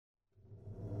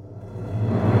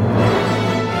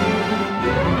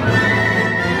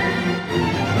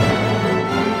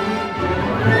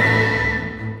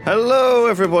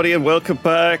everybody, and welcome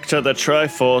back to the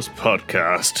Triforce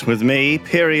podcast with me,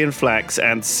 Pyrian Flax,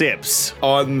 and Sips.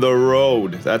 On the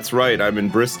road. That's right. I'm in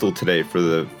Bristol today for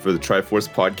the Triforce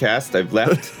podcast.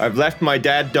 I've left my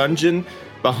dad dungeon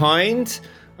behind.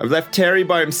 I've left Terry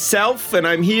by himself, and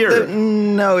I'm here.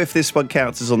 Don't know if this one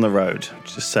counts as on the road.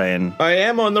 Just saying. I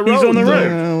am on the road. He's on the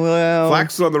road. Well,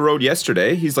 Flax was on the road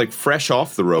yesterday. He's like fresh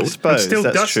off the road. I suppose Still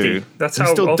that's dusty. true. That's I'm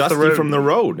how still off dusty the road, from the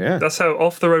road. Yeah. That's how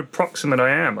off the road proximate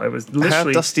I am. I was How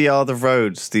literally. dusty are the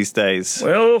roads these days?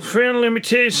 Well, friend, let me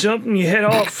tell you something. You head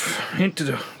off into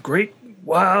the great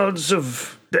wilds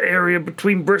of the area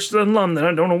between Bristol and London.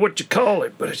 I don't know what you call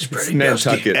it, but it's pretty dusty.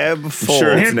 Nantucket. I'm M4.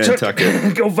 sure it's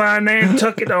Nantucket. Go via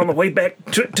Nantucket on the way back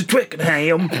to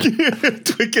Twickenham.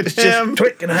 Twickenham. Just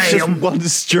Twickenham. one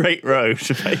straight road,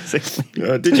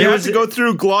 basically. Did you have to go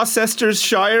through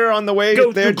Gloucestershire on the way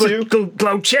Go there through too?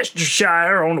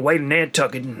 Gloucestershire on the way to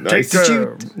Nantucket. Nice. Take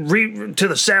Did to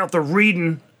the south of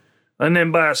Reading, and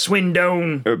then by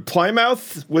Swindon.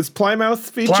 Plymouth? Was Plymouth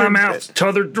featured? Plymouth,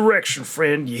 t'other direction,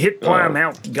 friend. You hit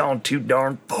Plymouth, you've gone too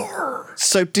darn far.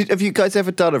 So, have you guys ever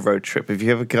done a road trip? Have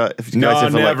you guys No,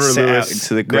 ever never, set out Lewis.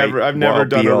 into the great I've never wild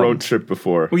done beyond? a road trip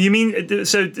before. Well, you mean,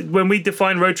 so when we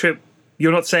define road trip,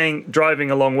 you're not saying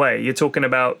driving a long way. You're talking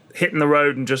about hitting the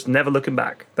road and just never looking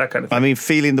back, that kind of thing. I mean,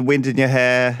 feeling the wind in your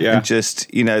hair, Yeah. and just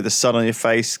the sun on your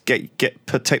face. Get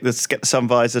the sun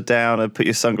visor down and put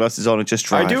your sunglasses on and just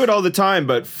drive. I do it all the time,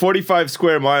 but 45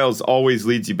 square miles always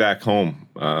leads you back home.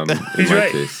 He's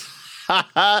right. Case.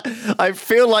 I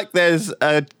feel like there's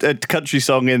a country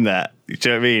song in that. Do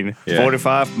you know what I mean? Yeah.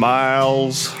 45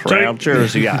 miles round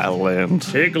Jersey Island.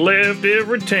 Take a left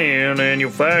every 10 and you'll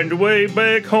find your way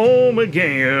back home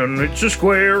again. It's a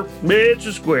square,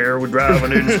 we're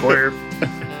driving in a square.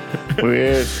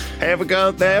 We haven't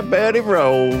got that many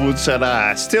roads, and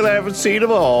I still haven't seen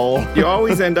them all. You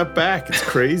always end up back. It's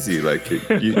crazy. Like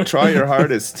you try your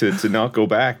hardest to not go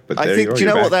back, but I there think, you go, do you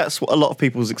know you're what? back. That's what a lot of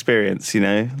people's experience, They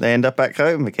end up back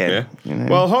home again. Yeah.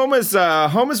 Well, home is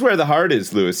where the heart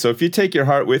is, Lewis. So if you take your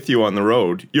heart with you on the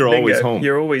road, you're always Bingo. home.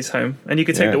 You're always home. And you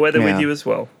can take Yeah. the weather Yeah. with you as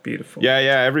well. Beautiful. Yeah,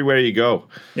 everywhere you go.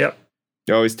 Yep.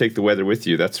 You always take the weather with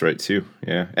you. That's right too.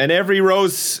 Yeah. And every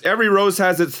rose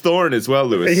has its thorn as well,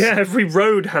 Lewis. Yeah, every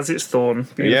road has its thorn.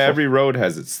 Beautiful. Yeah, every road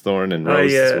has its thorn and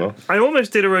rose as well. I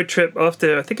almost did a road trip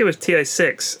after, I think it was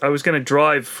TA6. I was going to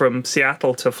drive from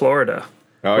Seattle to Florida.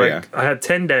 Oh, yeah. I had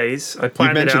 10 days. I You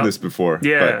planned it mentioned out. this before.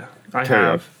 Yeah, I carry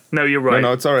have. No, you're right.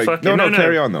 No, it's all right. Fuck No, it.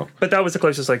 carry on, though. But that was the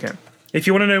closest I came. If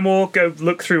you want to know more, go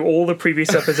look through all the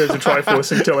previous episodes of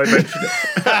Triforce until I mentioned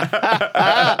it.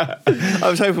 I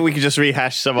was hoping we could just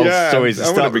rehash some old stories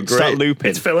and that would be start great. looping.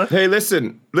 It's filler. Hey,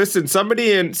 listen.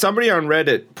 Somebody on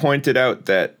Reddit pointed out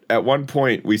that at one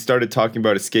point we started talking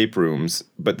about escape rooms,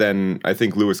 but then I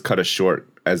think Lewis cut us short,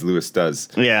 as Lewis does.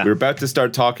 Yeah. We were about to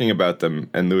start talking about them,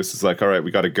 and Lewis is like, all right,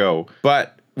 we got to go.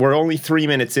 But we're only 3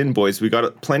 minutes in, boys. We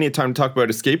got plenty of time to talk about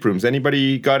escape rooms.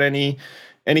 Anybody got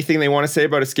anything they want to say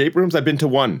about escape rooms? I've been to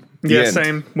one. The Yeah, end.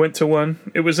 same. Went to one.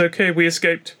 It was okay. We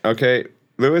escaped. Okay.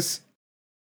 Lewis?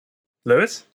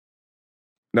 Lewis?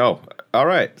 No. All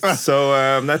right.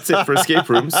 So that's it for escape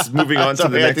rooms. Moving on to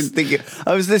the Sorry, next.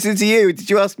 I was listening to you. Did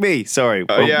you ask me? Sorry.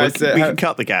 yeah, we can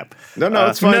cut the gap. No,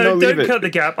 it's fine. No, leave don't it. cut the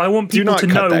gap. I want people not to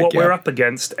cut know that what we're gap. up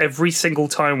against every single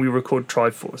time we record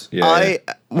Triforce. Yeah.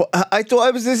 I thought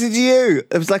I was listening to you.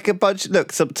 It was like a bunch.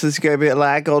 Look, sometimes you get a bit of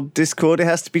lag on Discord. It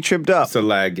has to be trimmed up. It's a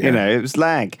lag. Yeah. It was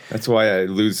lag. That's why I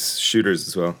lose shooters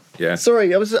as well. Yeah.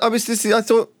 Sorry, I was listening. I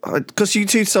thought because you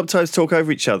two sometimes talk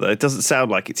over each other. It doesn't sound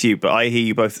like it's you, but I hear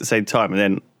you both at the same time, and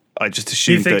then I just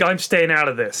assumed. You think that, I'm staying out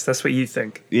of this? That's what you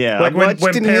think? Yeah, Like I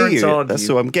just didn't hear parents you. argue. That's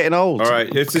all. I'm getting old. All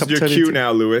right. This is your cue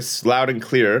now, Lewis. Loud and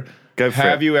clear. Go for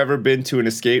Have it. you ever been to an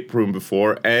escape room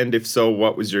before? And if so,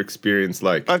 what was your experience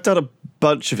like? I've done a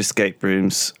bunch of escape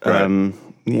rooms. Right.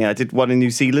 Yeah, I did one in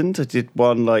New Zealand. I did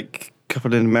one a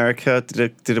couple in America.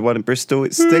 Did a one in Bristol.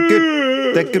 They're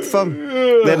good. They're good fun.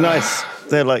 They're nice.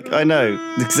 They're I know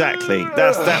exactly.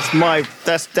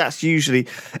 That's usually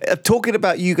talking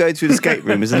about you going to an escape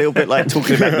room is a little bit like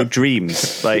talking about your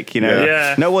dreams.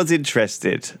 Yeah. No one's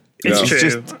interested. It's true.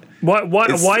 just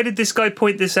Why did this guy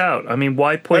point this out? I mean,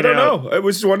 why point I out? don't know. It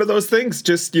was one of those things.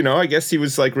 Just, I guess he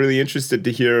was really interested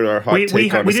to hear our hot take on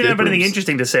escape We didn't have anything rooms.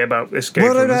 interesting to say about escape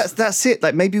Well, no, rooms. that's it.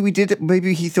 Maybe we did.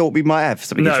 Maybe he thought we might have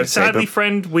something. No, interesting to say, sadly, but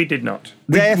friend, we did not.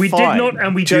 they're We did fine. not,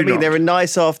 and we Do you know do what I mean? not. They're a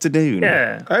nice afternoon.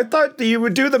 Yeah. I thought you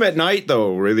would do them at night,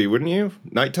 though. Really, wouldn't you?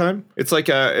 Nighttime. It's like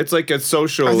a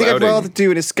social. I think outing. I'd rather do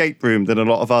an escape room than a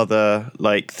lot of other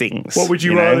things. What would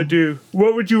you know? rather do?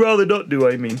 What would you rather not do?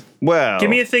 I mean, Well, give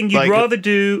me a thing you'd rather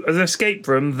do an escape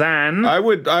room than...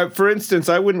 For instance,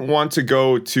 I wouldn't want to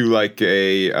go to like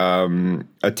a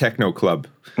techno club.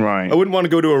 Right. I wouldn't want to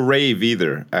go to a rave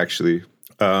either, actually.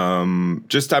 I'm at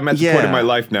the point in my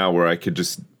life now where I could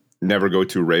just never go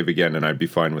to a rave again, and I'd be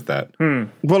fine with that.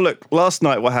 Well, look, last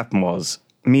night what happened was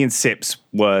me and Sips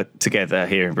were together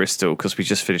here in Bristol because we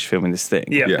just finished filming this thing.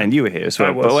 Yeah. And you were here as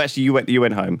well. Well, actually, you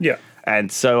went home. Yeah.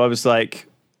 And so I was like,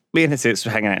 me and Sips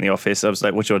were hanging out in the office. I was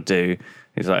like, what do you want to do?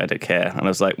 He's like, I don't care. And I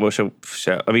was like, well, shall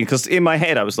I mean, because in my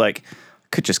head I was like,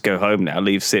 could just go home now,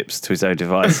 leave Sips to his own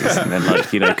devices, and then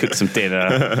cook some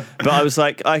dinner. But I was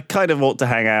like, I kind of want to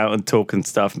hang out and talk and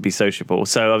stuff and be sociable.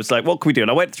 So I was like, what can we do? And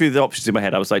I went through the options in my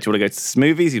head. I was like, do you want to go to the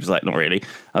movies? He was like, not really.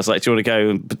 I was like, do you want to go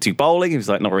and do bowling? He was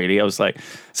like, not really. I was like,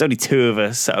 there's only two of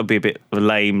us. That would be a bit of a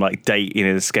lame date in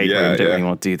an escape room. I don't really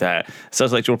want to do that. So I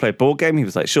was like, do you want to play a board game? He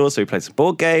was like, sure. So we played some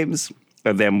board games.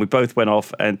 And then we both went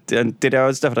off and did our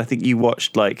own stuff. And I think you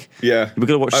watched we're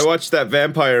gonna watch. I watched that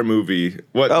vampire movie.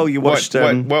 You watched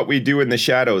What We Do in the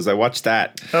Shadows. I watched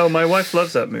that. Oh, my wife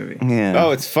loves that movie. Yeah.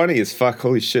 Oh, it's funny as fuck.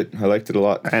 Holy shit, I liked it a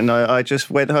lot. And I just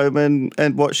went home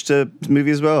and watched a movie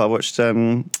as well. I watched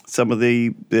some of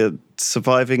the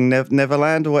Surviving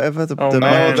Neverland or whatever. The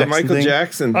Michael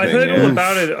Jackson thing. I heard all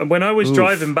about it. When I was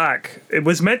driving back, it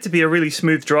was meant to be a really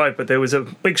smooth drive, but there was a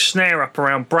big snare up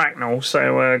around Bracknell,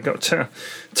 so I got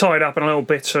tied up in a little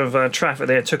bit of traffic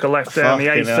there. Took a left down the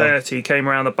A30, came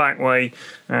around the back way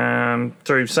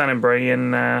through Sannenbury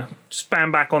and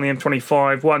span back on the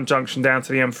M25, one junction down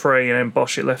to the M3, and then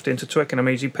bosh it left into Twickenham,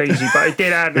 easy peasy. But it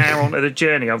did add an hour onto the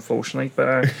journey, unfortunately.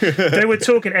 But they were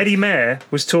talking, Eddie Mayer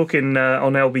was talking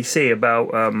on LBC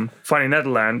about Finding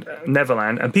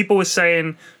Neverland, and people were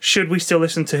saying, should we still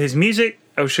listen to his music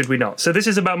or should we not? So this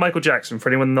is about Michael Jackson, for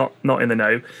anyone not in the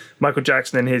know. Michael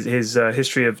Jackson and his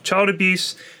history of child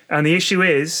abuse. And the issue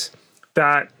is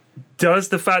that does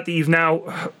the fact that you've now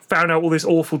found out all this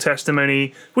awful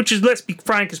testimony, which is, let's be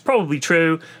frank, is probably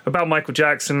true about Michael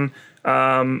Jackson,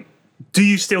 do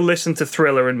you still listen to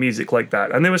Thriller and music like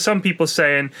that? And there were some people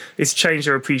saying it's changed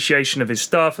their appreciation of his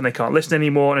stuff and they can't listen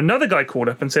anymore. And another guy called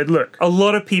up and said, look, a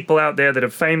lot of people out there that are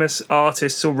famous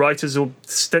artists or writers or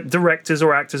directors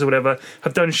or actors or whatever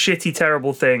have done shitty,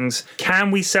 terrible things. Can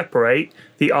we separate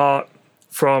the art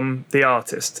from the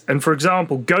artist? And for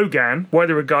example, Gauguin,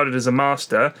 widely regarded as a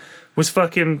master, was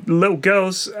fucking little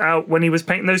girls out when he was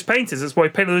painting those paintings. That's why he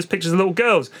painted those pictures of little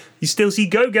girls. You still see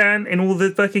Gauguin in all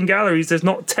the fucking galleries. There's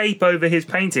not tape over his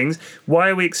paintings. Why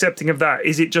are we accepting of that?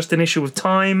 Is it just an issue of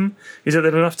time? Is it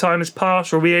that enough time has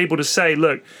passed? Or are we able to say,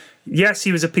 look, yes,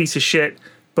 he was a piece of shit,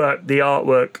 but the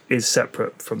artwork is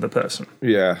separate from the person?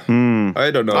 Yeah. I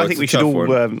don't know. I think we should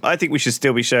I think we should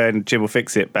still be showing Jim Will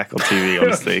Fix It back on TV,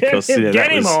 honestly.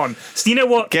 Get him on. So you know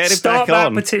what? Start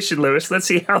that petition, Lewis. Let's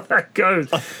see how that goes.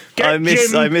 I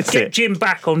miss it. Get Jim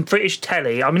back on British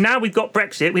telly. I mean, now we've got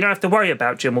Brexit. We don't have to worry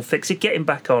about Jim Will Fix It. Get him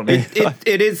back on. It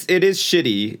is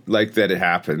shitty like that it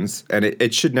happens, and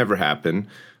it should never happen.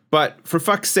 But for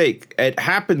fuck's sake, it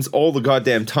happens all the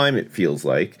goddamn time, it feels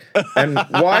like. And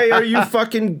why are you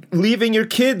fucking leaving your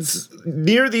kids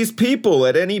near these people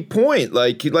at any point?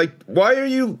 Like why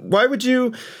would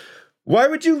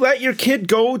you let your kid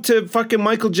go to fucking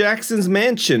Michael Jackson's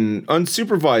mansion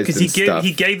unsupervised? Because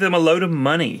he gave them a load of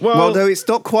money. Well, no, it's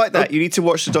not quite that. You need to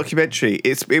watch the documentary.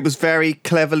 It was very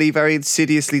cleverly, very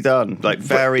insidiously done. Like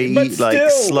but still,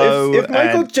 slow. If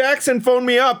Michael Jackson phoned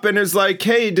me up and is like,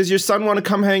 "Hey, does your son want to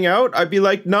come hang out?" I'd be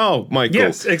like, "No, Michael."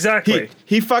 Yes, exactly.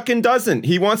 He fucking doesn't.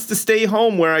 He wants to stay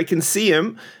home where I can see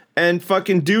him and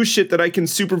fucking do shit that I can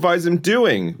supervise him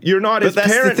doing. You're not his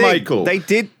parent, Michael.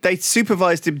 They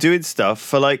supervised him doing stuff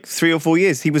for like 3 or 4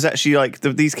 years. He was actually like,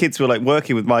 these kids were like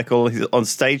working with Michael on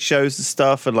stage shows and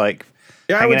stuff and like,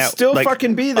 yeah, I would still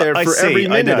fucking be there for every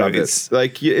minute of it.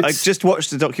 I just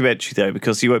watched the documentary though,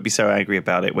 because you won't be so angry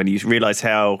about it when you realise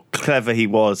how clever he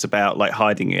was about like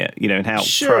hiding it, and how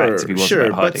proactive he was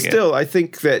about hiding it. But still, I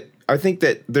think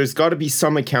that there's got to be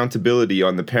some accountability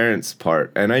on the parents' part.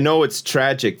 And I know it's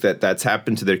tragic that that's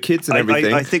happened to their kids and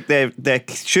everything. I think there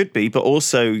should be, but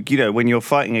also, when you're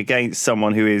fighting against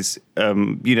someone who is,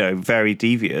 very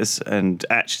devious and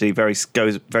actually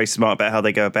goes very smart about how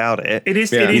they go about it. It is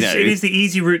the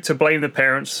easy route to blame the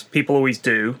parents. People always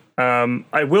do.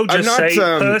 I will just say,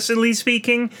 personally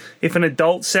speaking, if an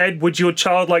adult said, "Would your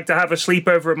child like to have a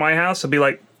sleepover at my house?" I'd be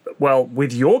like, well,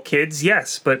 with your kids,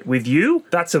 yes, but with you,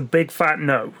 that's a big fat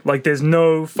no. Like, there's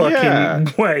no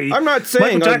fucking way. I'm not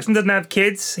saying Michael Jackson doesn't have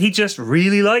kids. He just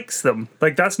really likes them.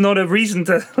 Like, that's not a reason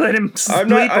to let him sleep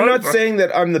I'm not saying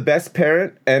that I'm the best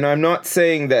parent, and I'm not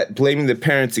saying that blaming the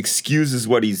parents excuses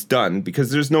what he's done,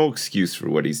 because there's no excuse for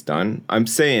what he's done. I'm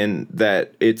saying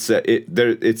that it's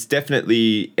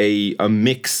definitely a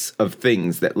mix of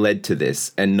things that led to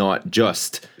this, and not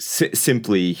just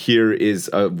simply here is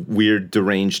a weird,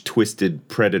 deranged, twisted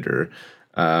predator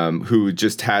who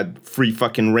just had free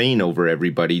fucking reign over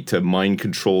everybody to mind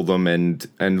control them and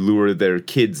lure their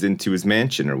kids into his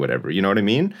mansion or whatever. You know what I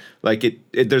mean? Like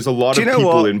there's a lot of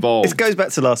people involved. This goes back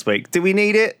to last week. Do we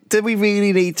need it? Did we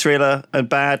really need Thriller and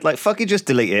Bad? Like, fucking just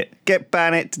delete it.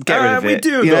 Ban it. Get rid of it. We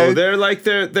do you though. know?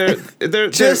 They're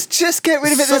just get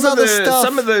rid of it. There's other stuff.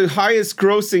 Some of the highest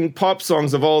grossing pop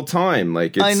songs of all time.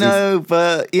 Like I know,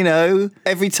 but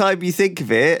every time you think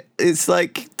of it, it's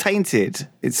like tainted.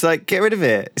 It's like, get rid of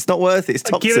it. It's not worth it. It's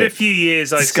toxic. Give it a few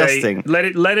years. Disgusting. I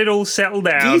say. Let it all settle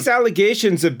down. These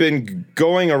allegations have been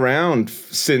going around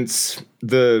since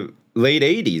the late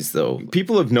 80s, though.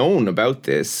 People have known about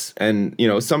this, and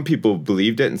some people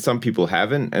believed it and some people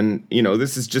haven't, and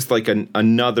this is just like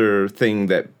another thing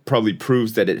that probably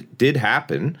proves that it did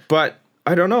happen. But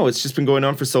I don't know, it's just been going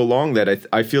on for so long that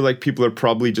I feel like people are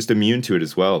probably just immune to it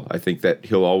as well. I think that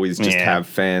he'll always just have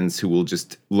fans who will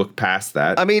just look past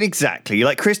that. I mean, exactly.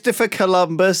 Like Christopher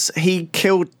Columbus, he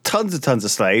killed tons of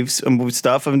slaves and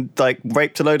stuff, and like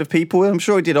raped a load of people. I'm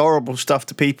sure he did horrible stuff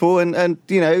to people, and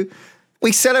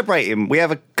we celebrate him. We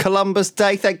have a Columbus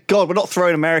Day. Thank God we're not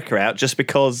throwing America out just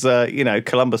because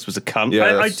Columbus was a cunt.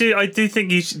 Yeah, I do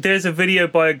think there's a video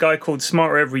by a guy called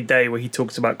Smarter Every Day where he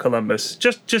talks about Columbus.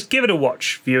 Just give it a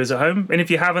watch, viewers at home. And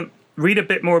if you haven't, read a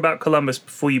bit more about Columbus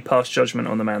before you pass judgment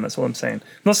on the man. That's all I'm saying.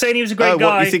 I'm not saying he was a great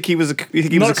guy. What, you think he was a cool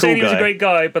guy? Not saying he was a great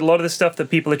guy, but a lot of the stuff that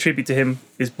people attribute to him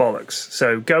is bollocks.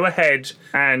 So go ahead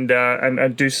and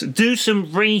do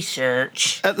some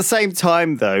research. At the same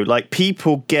time, though, like,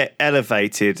 people get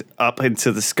elevated up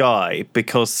into the sky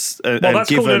because that's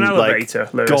given, called an elevator,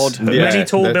 like, Lewis. God. Many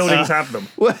tall buildings have them.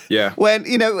 When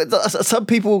some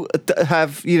people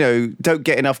have don't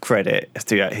get enough credit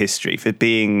throughout history for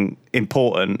being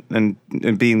important and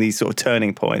being these sort of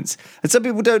turning points, and some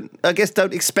people don't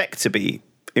expect to be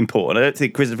important. I don't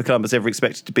think Christopher Columbus ever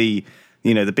expected to be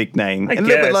the big name. A little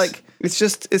bit like it's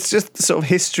just sort of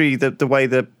history, the way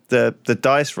the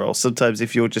dice roll. Sometimes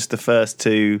if you're just the first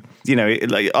to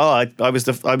I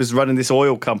was running this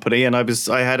oil company, and I was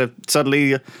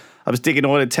digging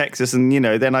oil in Texas, and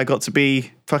then I got to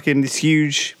be fucking this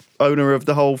huge owner of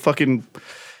the whole fucking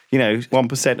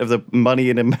 1% of the money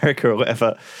in America or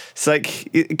whatever. It's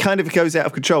like, it kind of goes out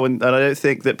of control, and I don't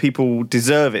think that people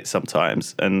deserve it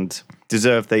sometimes, and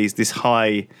deserve this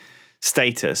high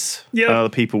status. Yeah. And other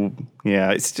people,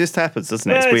 it just happens,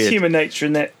 doesn't it? It's weird. It's human nature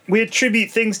in that we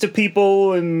attribute things to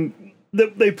people and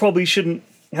that they probably shouldn't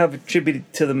have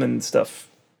attributed to them and stuff.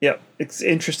 Yeah, it's an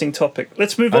interesting topic.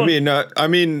 Let's move on.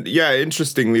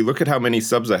 Interestingly, look at how many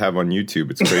subs I have on YouTube.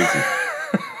 It's crazy.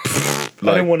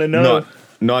 I don't want to know.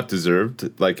 Not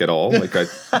deserved, like, at all. Like,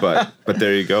 but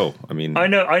there you go. I mean, I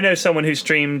know someone who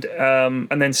streamed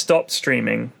and then stopped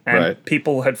streaming, and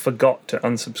people had forgot to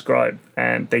unsubscribe,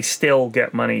 and they still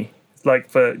get money. Like,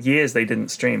 for years they didn't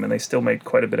stream, and they still made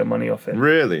quite a bit of money off it.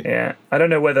 Really? Yeah. I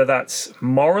don't know whether that's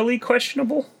morally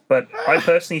questionable, but I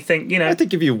personally think I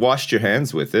think if you washed your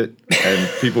hands with it, and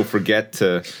people forget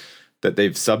that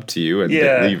they've subbed to you and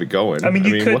leave it going. I mean,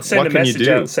 you could send a message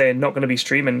out saying not going to be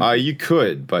streaming. You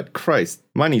could, but Christ,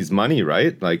 money's money,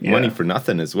 right? Like, money for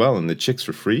nothing as well, and the chicks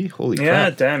for free. Holy crap! Yeah,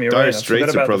 damn, you're Dire right.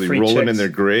 Straits are probably rolling in their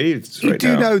graves. You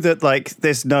do know that, like,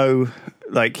 there's no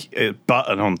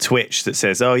button on Twitch that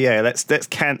says, "Oh yeah, let's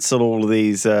cancel all of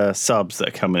these subs that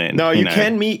are coming in." No, you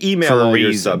can email all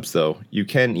your subs, though. You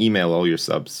can email all your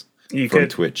subs. You from could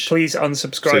Twitch. Please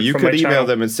unsubscribe. So you from could my email channel.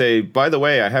 them and say, by the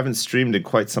way, I haven't streamed in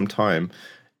quite some time,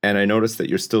 and I noticed that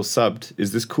you're still subbed.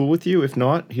 Is this cool with you? If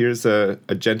not, here's a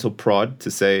gentle prod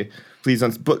to say, please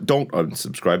but don't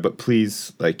unsubscribe, but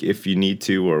please, like, if you need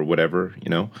to or whatever,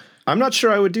 I'm not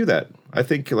sure I would do that. I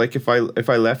think, like, if I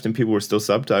left and people were still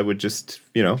subbed, I would just,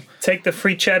 take the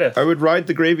free cheddar. I would ride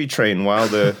the gravy train while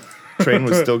the train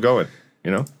was still going.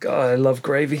 God, I love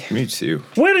gravy. Me too.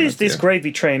 Where is this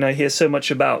gravy train I hear so much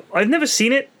about? I've never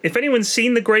seen it. If anyone's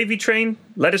seen the gravy train,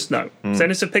 let us know.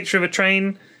 Send us a picture of a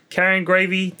train carrying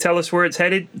gravy. Tell us where it's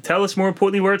headed. Tell us, more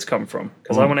importantly, where it's come from,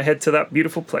 because I want to head to that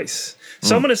beautiful place.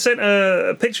 Someone has sent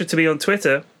a picture to me on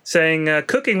Twitter saying,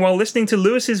 cooking while listening to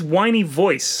Lewis's whiny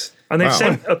voice. And they've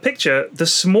sent a picture, the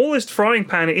smallest frying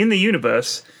pan in the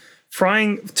universe,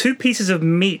 frying 2 pieces of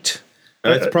meat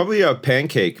It's probably a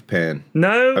pancake pan.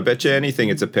 No. I bet you anything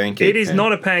it's a pancake It is pan.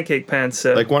 not a pancake pan,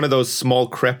 sir. Like one of those small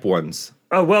crepe ones.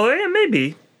 Oh, well, yeah,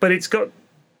 maybe. But it's got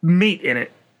meat in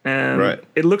it. Right.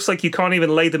 It looks like you can't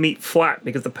even lay the meat flat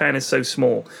because the pan is so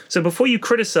small. So before you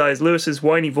criticize Lewis's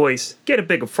whiny voice, get a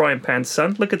bigger frying pan,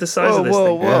 son. Look at the size of this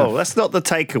thing. Whoa. That's not the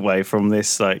takeaway from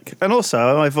this. And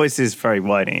also, my voice is very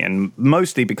whiny, and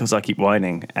mostly because I keep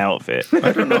whining out of it.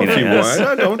 I don't know if you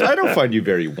whine. I don't find you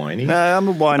very whiny. No, I'm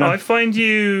a whiner. I find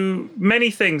you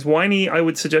many things. Whiny, I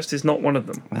would suggest, is not one of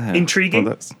them.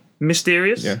 Intriguing,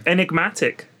 mysterious,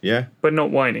 enigmatic. Yeah. But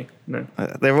not whiny. No.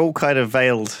 They're all kind of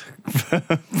veiled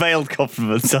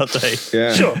compliments, aren't they?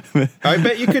 Yeah. Sure. I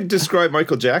bet you could describe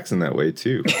Michael Jackson that way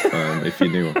too, if you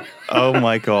knew him. Oh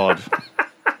my God.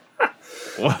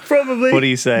 Probably. What are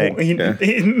you saying? You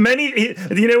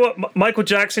know what? Michael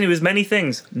Jackson, he was many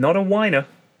things. Not a whiner.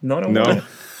 Not a whiner.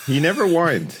 He never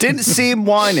whined. Didn't see him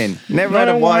whining. Never Not had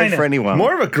a a whine whiner. for anyone.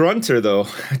 More of a grunter though.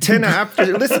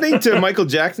 After listening to Michael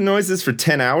Jackson noises for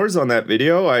 10 hours on that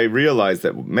video, I realized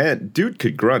that dude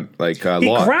could grunt like a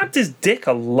lot. He grabbed his dick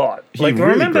a lot. He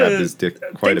really grabbed his dick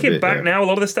quite a bit. Thinking back now, a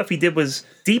lot of the stuff he did was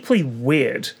deeply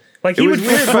weird. Like he was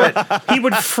weird, but he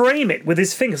would frame it with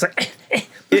his fingers, like.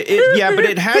 Yeah, but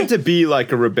it had to be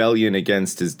like a rebellion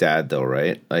against his dad, though,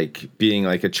 right? Like being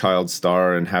like a child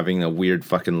star and having a weird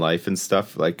fucking life and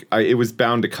stuff. Like it was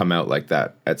bound to come out like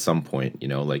that at some point, you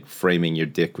know, like framing your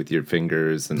dick with your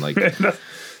fingers and like.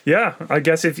 Yeah, I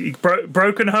guess if you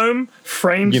broken home,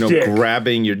 framed dick.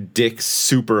 Grabbing your dick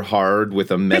super hard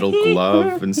with a metal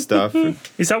glove and stuff.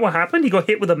 Is that what happened? He got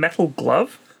hit with a metal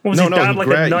glove? What was his dad like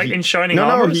a knight in shining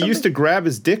armor? No, he used to grab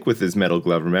his dick with his metal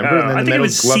glove, remember? And then I the think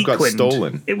metal glove got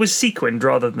stolen. It was sequined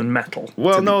rather than metal.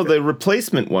 Well, no, the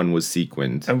replacement one was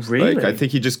sequined. Oh, really? Like, I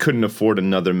think he just couldn't afford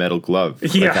another metal glove.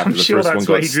 Yeah, I'm sure that's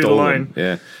where he drew the line.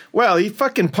 Yeah. Well, he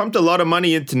fucking pumped a lot of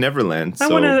money into Neverland. I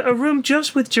want a room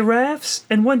just with giraffes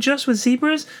and one just with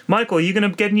zebras. Michael, are you going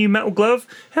to get a new metal glove?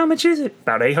 How much is it?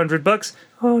 About $800.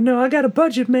 Oh, no, I got a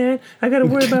budget, man. I got to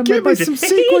worry about my budget. Give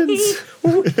me some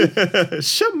sequins.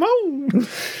 Shimon.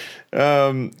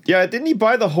 Yeah, didn't he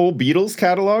buy the whole Beatles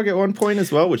catalog at one point as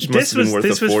well, which must have been worth a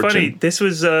fortune? This was funny. This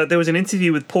was there was an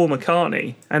interview with Paul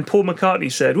McCartney, and Paul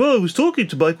McCartney said, "Well, I was talking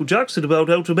to Michael Jackson about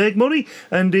how to make money,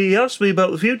 and he asked me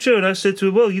about the future, and I said to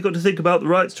him, well, you got to think about the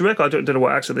rights to record. I don't know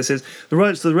what accent this is. The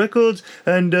rights to the records,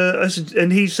 and I said,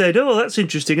 and he said, oh, that's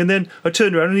interesting. And then I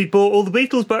turned around and he bought all the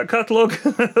Beatles back catalogue.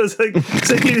 I was like,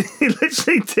 so he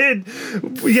literally did.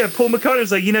 Yeah, Paul McCartney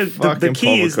was like, the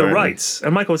key is the rights,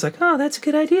 and Michael was like, oh, that's a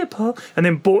good idea, Paul. And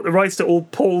then bought the rights to all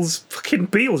Paul's fucking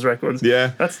Beatles records.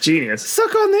 Yeah. That's genius.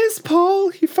 Suck on this,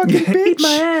 Paul, you fucking bitch. Eat my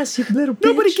ass, you little bitch.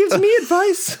 Nobody gives me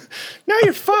advice. Now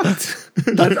you're fucked.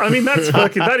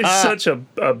 That is such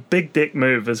a big dick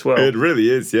move as well. It really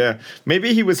is, yeah.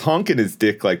 Maybe he was honking his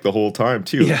dick like the whole time,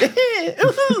 too. Yeah.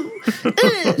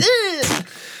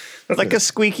 Like a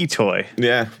squeaky toy.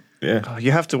 Yeah. Yeah, oh,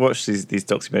 you have to watch these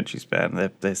documentaries, man.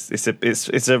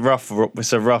 It's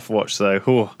a rough watch, though.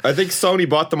 Ooh. I think Sony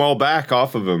bought them all back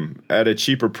off of him at a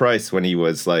cheaper price when he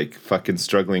was like fucking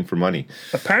struggling for money.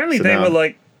 Apparently, they were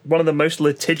like one of the most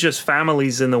litigious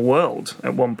families in the world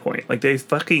at one point. Like they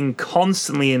fucking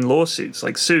constantly in lawsuits,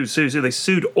 like sue. They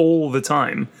sued all the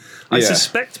time. I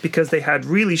suspect because they had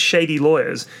really shady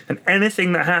lawyers, and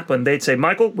anything that happened, they'd say,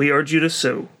 "Michael, we urge you to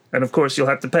sue." And of course, you'll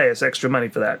have to pay us extra money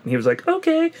for that. And he was like,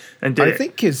 okay. And I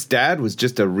think his dad was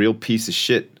just a real piece of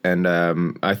shit. And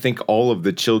I think all of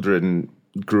the children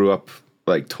grew up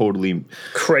like totally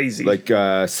crazy, like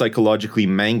psychologically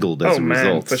mangled as a result.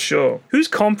 Oh, man, for sure. Who's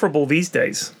comparable these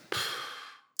days?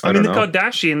 I mean, the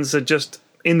Kardashians are just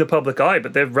in the public eye,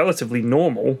 but they're relatively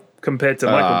normal compared to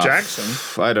Michael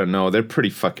Jackson. I don't know. They're pretty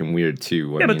fucking weird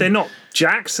too. But they're not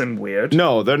Jackson weird.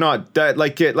 No, they're not.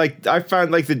 Like I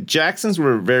found like the Jacksons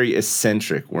were very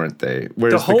eccentric, weren't they?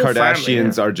 Whereas the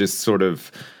Kardashians are just sort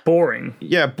of boring.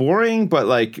 Yeah, boring, but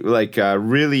like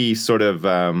really sort of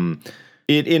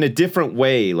in a different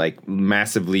way, like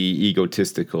massively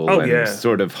egotistical and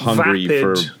sort of hungry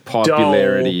for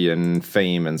popularity and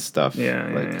fame and stuff.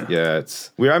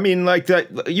 It's weird. I mean, like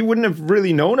that, you wouldn't have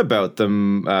really known about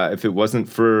them if it wasn't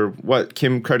for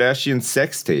Kim Kardashian's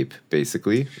sex tape,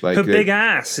 basically. Like her big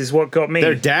ass is what got me.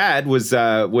 Their dad was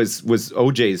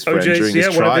OJ's friend during his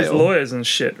trial. One of his lawyers and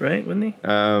shit, right? Wasn't he?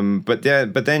 But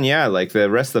then, like the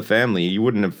rest of the family, you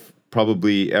wouldn't have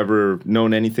probably ever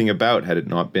known anything about had it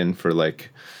not been for like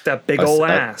that big old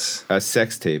ass. A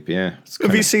sex tape, yeah.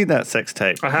 Have you seen that sex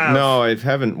tape? I have. No, I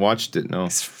haven't watched it. No,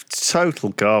 it's total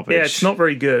garbage. Yeah, it's not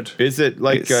very good. Is it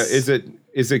like? Is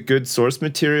it good source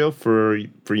material for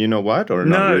you know what or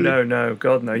not? No,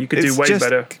 God no. You could do way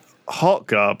better. hot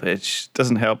garbage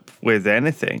doesn't help with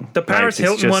anything. The Paris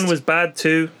Hilton one was bad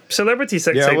too. Celebrity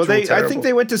sex tapes were terrible. I think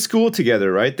they went to school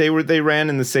together, right? They ran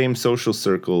in the same social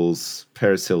circles.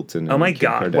 Paris Hilton. And oh my Kim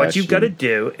God! Kardashian. What you've got to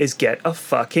do is get a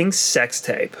fucking sex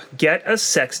tape. Get a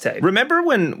sex tape. Remember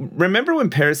when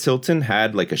Paris Hilton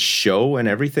had like a show and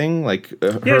everything, like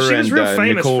her she was and real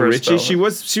famous Nicole for a Richie. spell.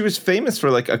 She was famous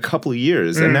for like a couple of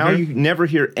years, and now you never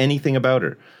hear anything about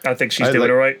her. I think she's doing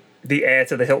all right. The heir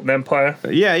to the Hilton Empire.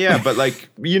 Yeah, but like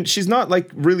she's not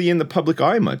like really in the public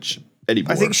eye much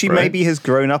anymore. I think she maybe has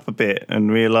grown up a bit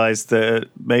and realised that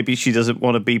maybe she doesn't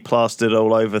want to be plastered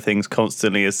all over things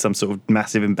constantly as some sort of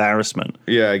massive embarrassment.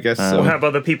 Yeah, I guess so. Or have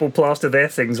other people plaster their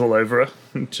things all over her,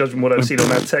 judging what I've seen on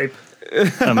that tape.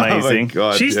 Amazing. Oh my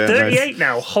God, she's 38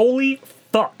 now. Holy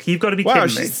fuck. You've got to be kidding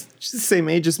me. She's the same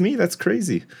age as me. That's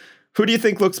crazy. Who do you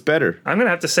think looks better? I'm going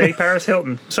to have to say Paris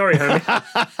Hilton. Sorry, homie.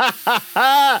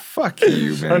 Fuck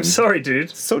you, man. I'm sorry,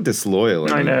 dude. So disloyal.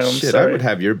 I know, I'm shit, sorry. I would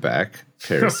have your back,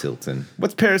 Paris Hilton.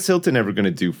 What's Paris Hilton ever going to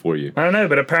do for you? I don't know,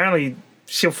 but apparently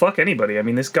she'll fuck anybody. I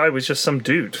mean, this guy was just some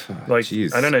dude. Like,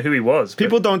 Jeez. I don't know who he was.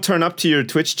 People don't turn up to your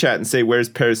Twitch chat and say, "Where's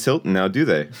Paris Hilton?" Now, do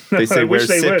they? They say, I wish "Where's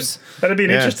they Sips?" would. That'd be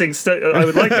an interesting. I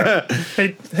would like that.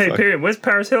 Hey, Pyrian, where's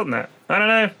Paris Hilton at? I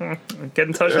don't know. Get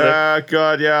in touch with her.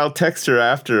 God, yeah, I'll text her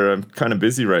after. I'm kind of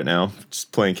busy right now.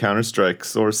 Just playing Counter-Strike.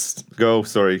 CS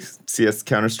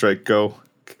Counter-Strike Go.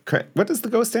 What does the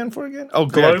Go stand for again? Oh,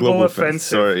 Global Offensive.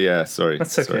 Sorry.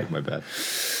 That's okay. Sorry, my bad.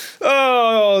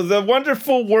 Oh, the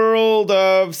wonderful world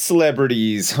of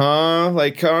celebrities, huh?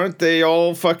 Like, aren't they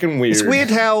all fucking weird? It's weird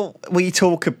how we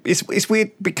talk. It's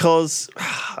weird because,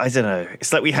 I don't know.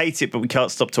 It's like we hate it, but we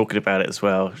can't stop talking about it as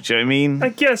well. Do you know what I mean? I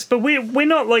guess, but we're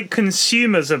not like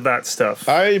consumers of that stuff.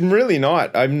 I'm really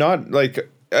not. I'm not like...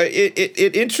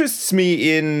 It interests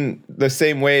me in the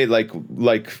same way, like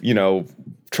you know,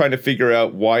 trying to figure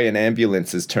out why an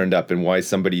ambulance is turned up and why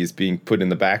somebody is being put in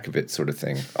the back of it, sort of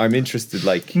thing. I'm interested,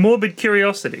 like morbid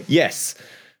curiosity. Yes,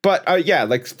 but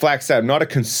like Flax said, I'm not a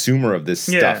consumer of this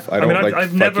stuff. I don't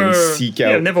I've never seek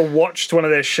out. I've never watched one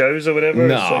of their shows or whatever.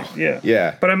 No,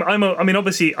 yeah. But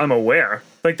obviously I'm aware.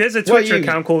 Like, there's a Twitter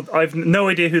account called I've no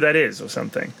idea who that is or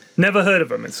something. Never heard of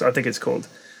them. I think it's called.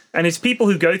 And it's people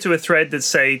who go to a thread that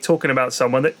say, talking about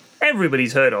someone that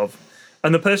everybody's heard of.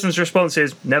 And the person's response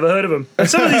is, never heard of them. And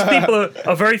some of these people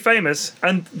are very famous.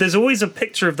 And there's always a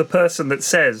picture of the person that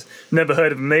says, never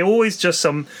heard of them. They always just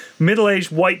some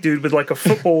middle-aged white dude with like a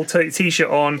football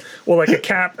t-shirt on or like a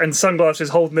cap and sunglasses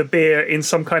holding a beer in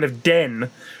some kind of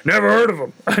den. Never heard of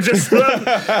them. I just love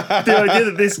the idea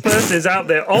that this person is out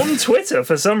there on Twitter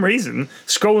for some reason,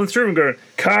 scrolling through and going,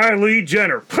 Kylie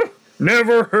Jenner.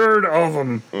 Never heard of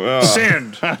them.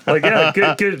 Send. Like,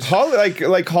 yeah, good.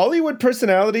 Like Hollywood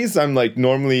personalities, I'm like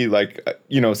normally like,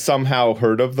 you know, somehow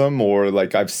heard of them or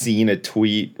like I've seen a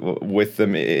tweet with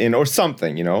them in or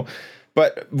something, you know.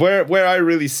 But where I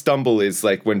really stumble is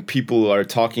like when people are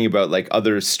talking about like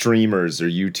other streamers or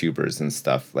YouTubers and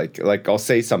stuff. Like I'll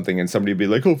say something and somebody will be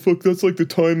like, "Oh fuck, that's like the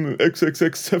time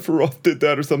XXX Sephiroth did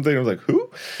that or something." I was like, "Who?"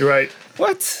 You're right.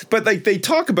 What? But like they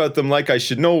talk about them like I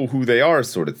should know who they are,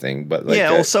 sort of thing. But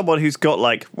like, or someone who's got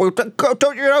like, well,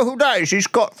 don't you know who that is? He's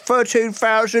got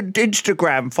 13,000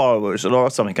 Instagram followers or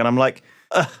something, and I'm like,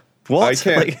 what? I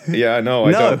can't. Like, I know.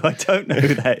 I don't know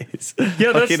who that is.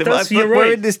 Yeah, you're right.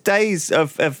 We're in this days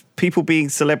of people being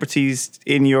celebrities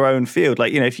in your own field.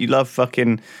 Like, you know, if you love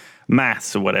fucking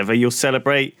maths or whatever, you'll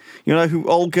celebrate. You know who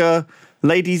Olga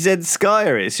Lady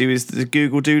Zedskaya is, who is the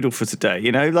Google Doodle for today.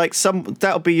 You know, like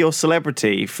that'll be your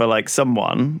celebrity for like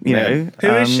someone. You know, who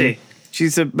is she?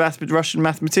 She's a Russian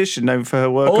mathematician known for her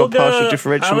work on partial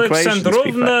differential equations.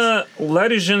 Alexandrovna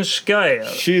Larizhenskaya.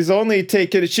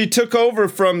 She took over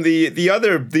from the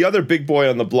other big boy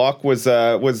on the block was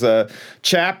a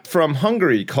chap from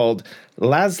Hungary called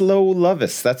Laszlo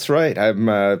Lovis. That's right. I'm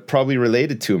probably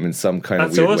related to him in some kind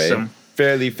of weird way.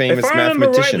 Fairly famous mathematician. If I remember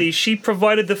mathematician. rightly, she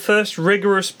provided the first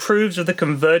rigorous proofs of the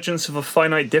convergence of a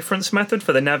finite difference method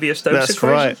for the Navier-Stokes equation.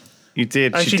 That's right. You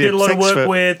did. And she did a lot of work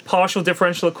with partial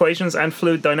differential equations and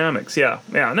fluid dynamics. Yeah.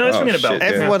 No, it's ringing a bell.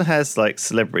 Everyone has like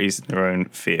celebrities in their own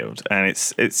field, and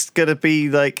it's gonna be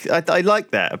like I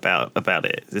like that about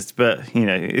it. But you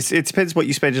know, it depends what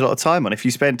you spend a lot of time on. If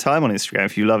you spend time on Instagram,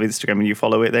 if you love Instagram and you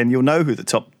follow it, then you'll know who the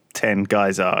top 10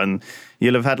 guys are, and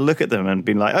you'll have had a look at them and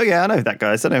been like, oh yeah, I know who that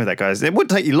guy is. I know who that guy is. It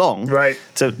wouldn't take you long, right,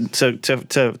 to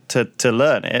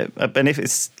learn it. And if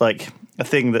it's like a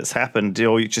thing that's happened,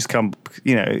 or you just come,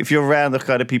 if you're around the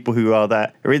kind of people who are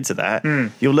into that,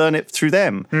 you'll learn it through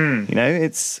them.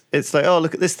 It's like, oh,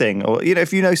 look at this thing, or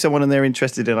if you know someone and they're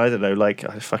interested in, I don't know, like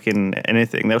fucking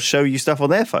anything, they'll show you stuff on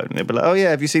their phone. They'll be like, oh yeah,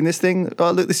 have you seen this thing?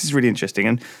 Oh look, this is really interesting,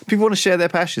 and people want to share their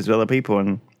passions with other people,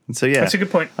 and so yeah, that's a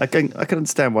good point. I can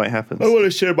understand why it happens. I want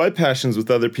to share my passions with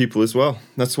other people as well.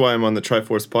 That's why I'm on the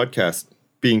Triforce podcast,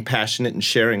 being passionate and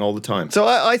sharing all the time. So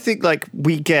I think like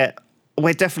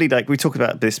we're definitely like, we talked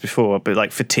about this before, but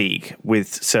like fatigue with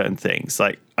certain things,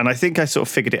 like, and I think I sort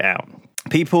of figured it out.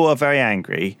 People are very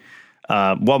angry,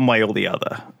 one way or the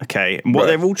other. Okay, and what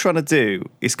they're all trying to do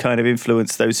is kind of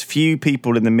influence those few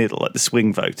people in the middle, like the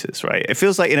swing voters, right? It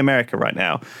feels like in America right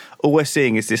now, all we're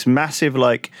seeing is this massive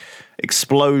like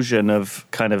explosion of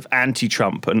kind of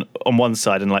anti-Trump and on one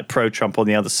side and like pro-Trump on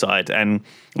the other side, and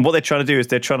what they're trying to do is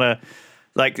they're trying to.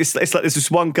 Like it's like there's this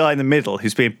one guy in the middle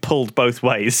who's being pulled both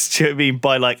ways. Do you know what I mean?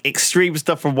 By like extreme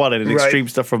stuff from one end and extreme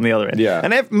stuff from the other end. Yeah.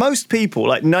 And most people,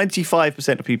 like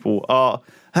 95% of people,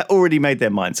 have already made their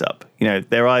minds up.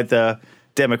 They're either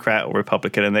Democrat or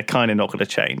Republican, and they're kind of not going to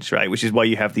change, right? Which is why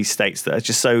you have these states that are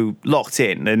just so locked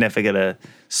in; they're never going to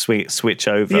switch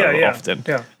over often.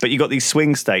 Yeah. But you got these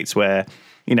swing states where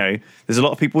there's a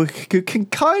lot of people who can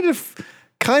kind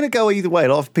of go either way. A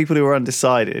lot of people who are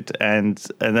undecided, and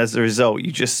as a result,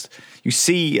 you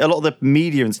see a lot of the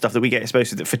media and stuff that we get exposed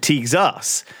to that fatigues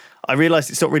us. I realised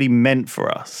it's not really meant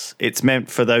for us. It's meant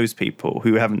for those people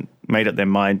who haven't made up their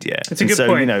mind yet. It's a good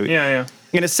point.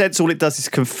 In a sense, all it does is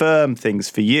confirm things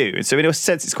for you. And so in a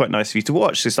sense, it's quite nice for you to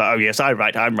watch. It's like, oh, yes, I'm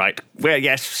right. Well,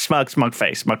 yes, smug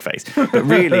face. But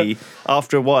really,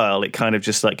 after a while, it kind of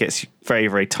just like gets very,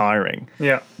 very tiring.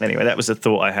 Yeah. Anyway, that was a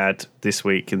thought I had this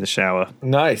week in the shower.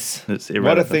 Nice.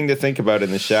 What a thing to think about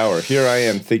in the shower. Here I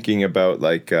am thinking about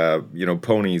like,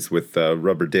 ponies with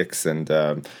rubber dicks and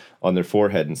on their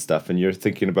forehead and stuff, and you're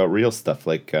thinking about real stuff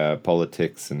like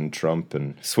politics and Trump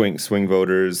and swing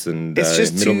voters and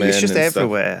middlemen. It's just and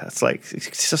everywhere. Stuff. It's like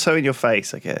it's just so in your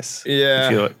face, I guess.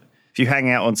 Yeah. If you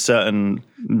hang out on certain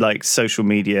like social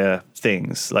media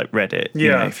things like Reddit,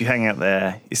 if you hang out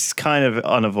there, it's kind of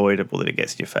unavoidable that it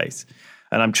gets in your face.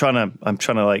 And I'm trying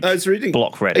to like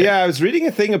block Reddit. Yeah, I was reading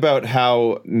a thing about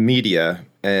how media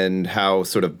and how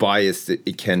sort of biased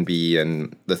it can be,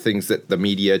 and the things that the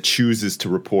media chooses to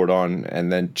report on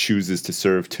and then chooses to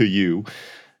serve to you.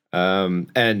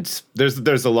 And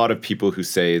there's a lot of people who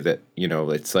say that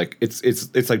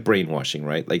it's like brainwashing,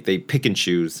 right? Like they pick and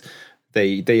choose,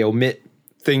 they omit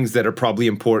things that are probably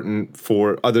important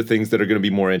for other things that are going to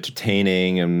be more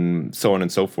entertaining and so on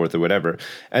and so forth or whatever.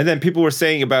 And then people were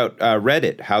saying about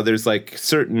Reddit, how there's like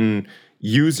certain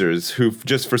users who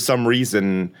just for some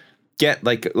reason get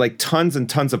like tons and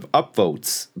tons of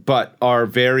upvotes, but are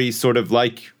very sort of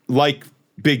like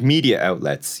big media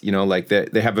outlets, like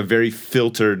they have a very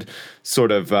filtered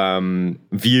sort of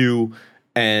view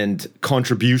and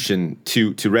contribution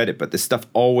to Reddit, but this stuff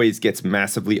always gets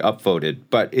massively upvoted.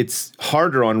 But it's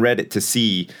harder on Reddit to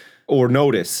see or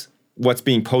notice what's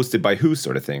being posted by who,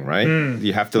 sort of thing, right?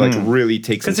 You have to like really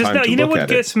take some time to look at it. You know what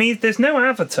gets me? There's no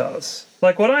avatars.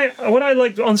 Like what I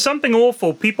like on Something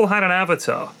Awful, people had an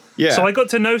avatar. Yeah. So I got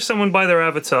to know someone by their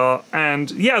avatar, and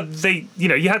they,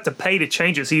 you had to pay to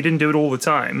change it, so you didn't do it all the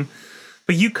time.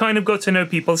 But you kind of got to know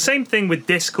people. Same thing with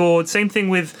Discord, same thing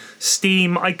with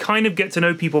Steam. I kind of get to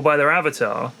know people by their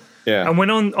avatar. Yeah. And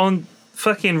when on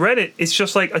fucking Reddit, it's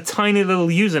just like a tiny little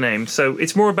username. So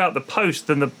it's more about the post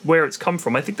than where it's come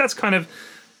from. I think that's kind of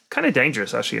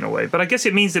dangerous, actually, in a way. But I guess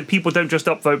it means that people don't just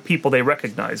upvote people they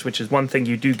recognize, which is one thing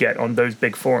you do get on those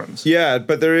big forums. Yeah,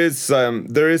 but there is some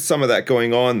of that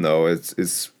going on, though.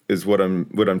 Is what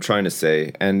I'm trying to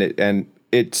say, and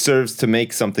it serves to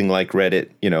make something like Reddit,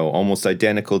 almost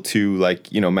identical to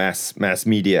like, mass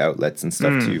media outlets and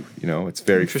stuff too. It's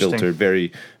very filtered,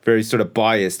 very, very sort of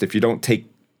biased. If you don't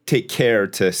take care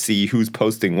to see who's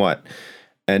posting what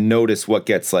and notice what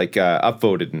gets like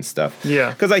upvoted and stuff. Yeah.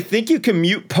 Because I think you can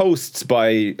mute posts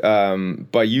by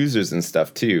users and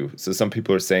stuff too. So some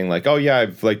people are saying like, oh yeah,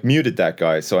 I've like muted that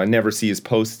guy, so I never see his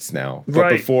posts now. But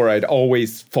before I'd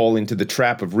always fall into the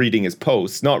trap of reading his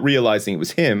posts, not realizing it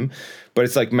was him. But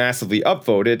it's like massively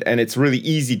upvoted, and it's really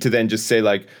easy to then just say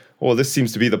like, well, this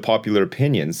seems to be the popular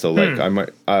opinion, so like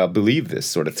I'll believe this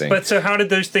sort of thing. But so how did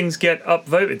those things get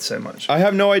upvoted so much? I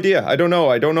have no idea. I don't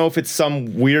know if it's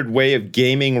some weird way of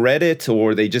gaming Reddit,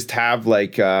 or they just have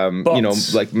like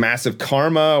like massive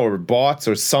karma or bots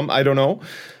or some, I don't know.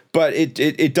 But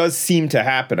it does seem to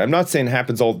happen. I'm not saying it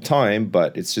happens all the time,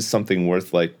 but it's just something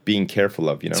worth like being careful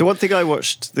of, you know. So one thing I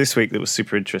watched this week that was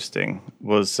super interesting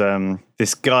was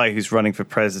this guy who's running for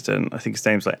president. I think his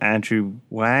name's like Andrew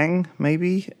Wang,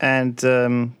 maybe, and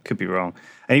could be wrong.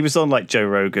 And he was on like Joe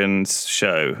Rogan's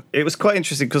show. It was quite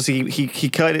interesting because he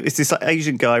kind of, it's this like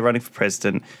Asian guy running for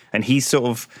president, and he sort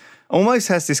of almost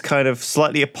has this kind of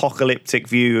slightly apocalyptic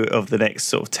view of the next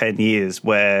sort of 10 years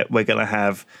where we're going to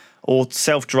have all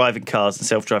self-driving cars and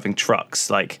self-driving trucks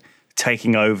like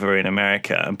taking over in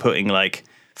America and putting like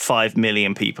 5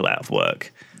 million people out of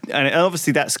work. And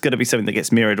obviously that's going to be something that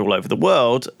gets mirrored all over the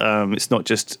world. It's not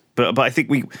just, but I think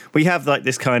we have like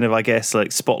this kind of, I guess,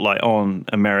 like spotlight on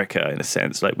America in a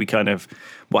sense. Like we kind of,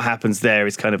 what happens there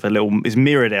is kind of is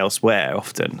mirrored elsewhere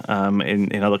often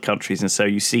in other countries. And so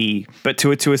you see, but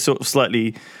to a sort of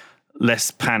slightly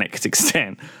less panicked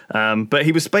extent. But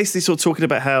he was basically sort of talking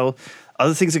about how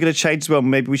other things are going to change as well.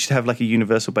 Maybe we should have like a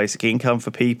universal basic income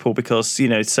for people because, you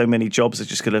know, so many jobs are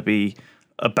just going to be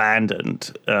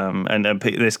abandoned, and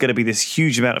there's going to be this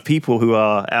huge amount of people who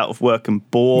are out of work and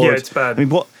bored. Yeah, it's bad. I mean,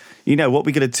 what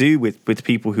we're going to do with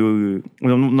people who,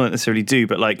 well, not necessarily do,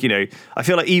 but like, you know, I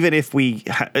feel like even if we,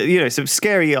 it's a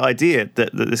scary idea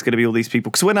that there's going to be all these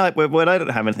people. Because when I don't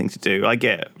have anything to do, I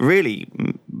get really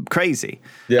crazy.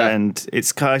 Yeah. And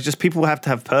it's kind of just people have to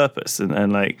have purpose,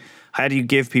 and like, how do you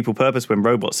give people purpose when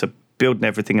robots are building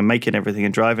everything and making everything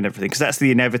and driving everything? Because that's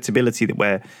the inevitability that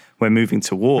we're moving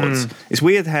towards. It's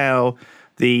weird how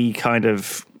the kind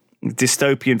of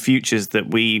dystopian futures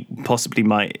that we possibly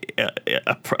might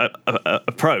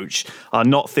approach are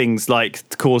not things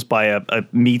like caused by a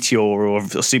meteor or a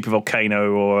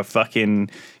supervolcano or a fucking,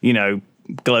 you know,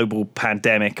 global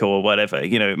pandemic or whatever.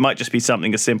 You know, it might just be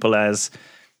something as simple as,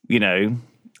 you know,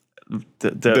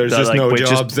 there's just like, no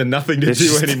jobs and nothing to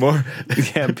do anymore.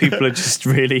 Yeah, people are just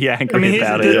really angry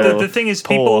about it. The thing is,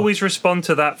 people always respond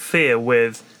to that fear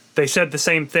with, they said the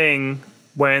same thing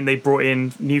when they brought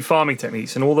in new farming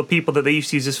techniques, and all the people that they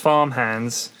used to use as farm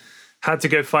hands had to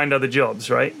go find other jobs,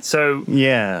 right? So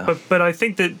yeah, but I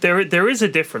think that there is a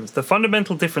difference. The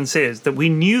fundamental difference is that we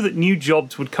knew that new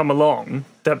jobs would come along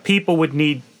that people would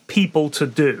need people to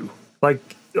do.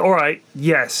 Like, all right,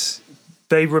 yes.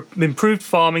 They improved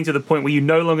farming to the point where you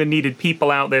no longer needed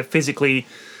people out there physically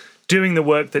doing the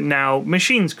work that now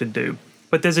machines could do.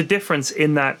 But there's a difference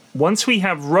in that once we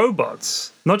have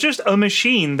robots, not just a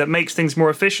machine that makes things more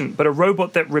efficient, but a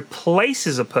robot that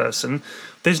replaces a person,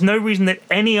 there's no reason that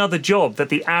any other job that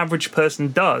the average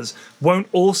person does won't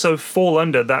also fall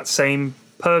under that same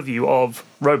purview of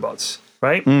robots.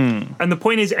 Right? And the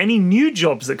point is, any new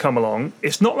jobs that come along,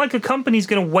 it's not like a company's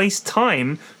going to waste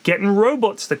time getting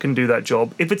robots that can do that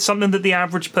job if it's something that the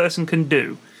average person can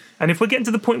do. And if we're getting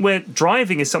to the point where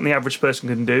driving is something the average person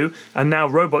can do, and now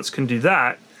robots can do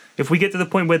that, if we get to the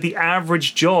point where the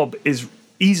average job is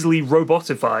easily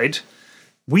robotified,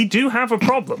 we do have a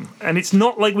problem. And it's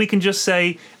not like we can just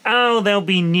say, oh, there'll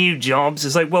be new jobs.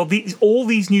 It's like, well, all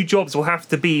these new jobs will have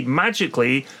to be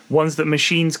magically ones that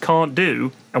machines can't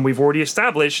do. And we've already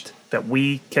established that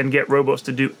we can get robots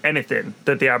to do anything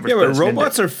that the average person can do. Yeah, but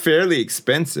robots are fairly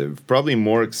expensive, probably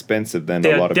more expensive than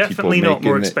a lot of people make. They're definitely not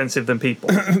more expensive than people.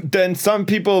 Than some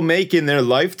people make in their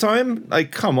lifetime?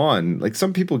 Like, come on. Like,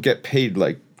 some people get paid,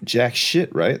 like, jack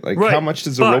shit, right? Like, how much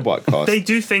does a robot cost? They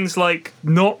do things like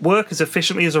not work as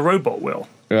efficiently as a robot will.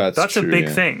 Yeah, that's true, a big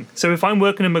thing. So if I'm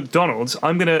working in McDonald's, there's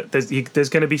going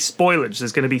to be spoilage,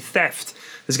 there's going to be theft,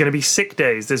 there's going to be sick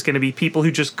days, there's going to be people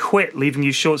who just quit, leaving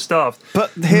you short-staffed. But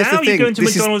here's the thing. You go into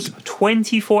McDonald's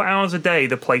 24 hours a day,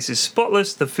 the place is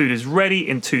spotless, the food is ready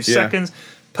in 2 seconds.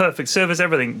 Perfect service,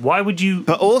 everything. Why would you?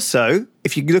 But also,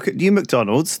 if you look at new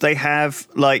McDonald's, they have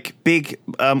like big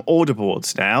order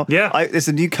boards now. Yeah. There's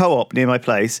a new co-op near my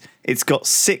place. It's got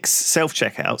 6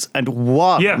 self-checkouts and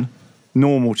 1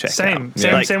 normal checkout.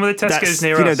 Same with the Tesco's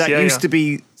near us. That used to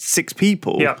be 6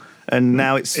 people. Yeah. And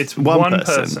now it's one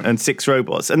person and 6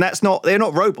 robots. And they're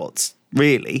not robots.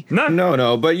 Really?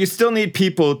 No. But you still need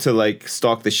people to like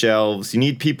stock the shelves. You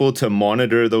need people to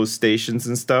monitor those stations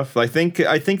and stuff. I think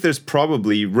there's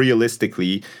probably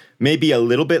realistically maybe a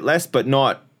little bit less, but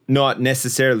not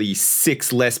necessarily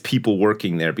 6 less people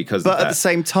working there because of that. But at the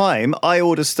same time, I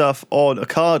order stuff on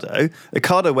Ocado.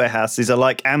 Ocado warehouses are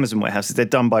like Amazon warehouses. They're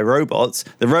done by robots.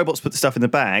 The robots put the stuff in the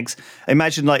bags.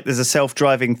 Imagine like there's a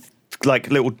self-driving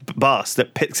like little bus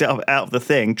that picks it up out of the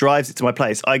thing, drives it to my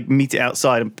place. I meet it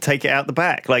outside and take it out the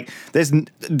back. Like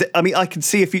I can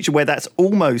see a future where that's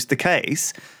almost the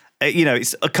case.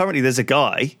 It's currently there's a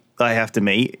guy I have to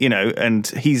meet, and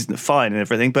he's fine and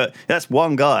everything, but that's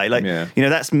one guy. Like,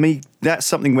 that's me that's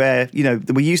something where,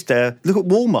 we used to look at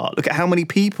Walmart, look at how many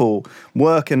people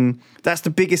work, and that's the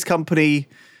biggest company.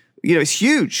 It's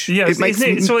huge. Yeah, isn't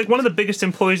it? It's like one of the biggest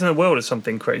employees in the world or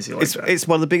something crazy like that. It's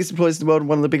one of the biggest employees in the world,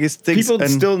 one of the biggest things. People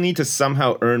still need to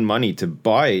somehow earn money to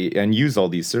buy and use all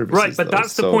these services. Right, but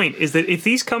that's the point, is that if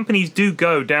these companies do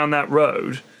go down that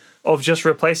road of just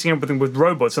replacing everything with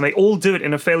robots, and they all do it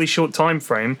in a fairly short time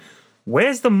frame,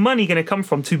 where's the money going to come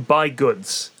from to buy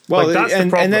goods? Well, that's the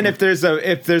problem. And then if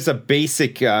there's a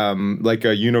basic like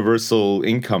a universal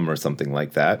income or something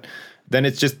like that, then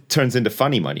it just turns into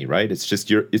funny money, right? It's just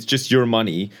your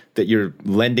money that you're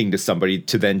lending to somebody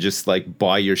to then just like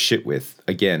buy your shit with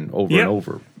again over and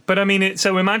over. But I mean,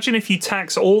 so imagine if you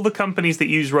tax all the companies that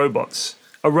use robots,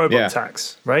 a robot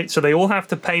tax, right? So they all have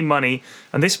to pay money,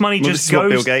 and this money just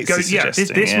goes.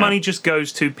 This money just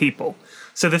goes to people.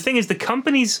 So the thing is, the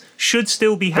companies should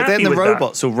still be happy with that. But then the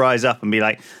robots will rise up and be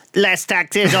like, less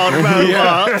taxes on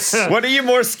robots. What are you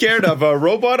more scared of, a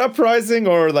robot uprising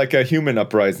or like a human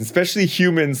uprising? Especially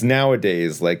humans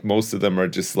nowadays. Like most of them are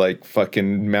just like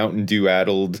fucking Mountain Dew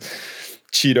addled,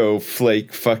 Cheeto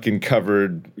flake fucking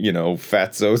covered,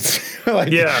 fatzos.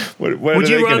 Would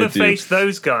you rather face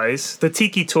those guys, the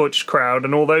Tiki Torch crowd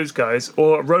and all those guys,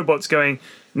 or robots going,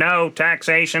 no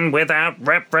taxation without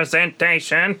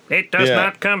representation, it does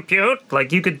not compute?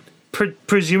 Like, you could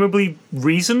presumably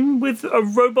reason with a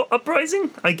robot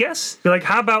uprising, I guess. Be like,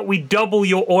 how about we double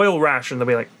your oil ration? They'll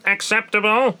be like,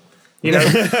 acceptable. I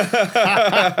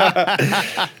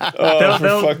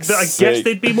guess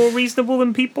they'd be more reasonable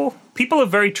than people. People are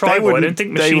very tribal. I don't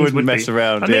think machines would mess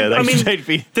around.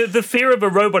 The fear of a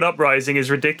robot uprising is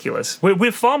ridiculous.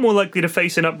 We're far more likely to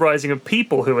face an uprising of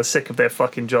people who are sick of their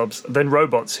fucking jobs than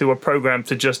robots who are programmed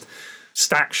to just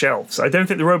stack shelves. I don't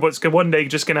think the robots one day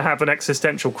just going to have an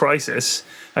existential crisis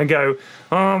and go,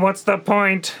 oh, what's the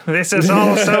point? This is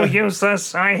all so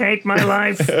useless. I hate my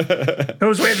life.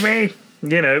 Who's with me?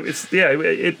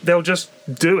 They'll just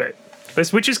do it.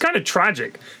 Which is kind of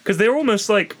tragic, because they're almost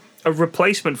like a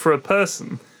replacement for a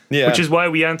person, which is why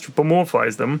we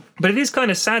anthropomorphize them. But it is kind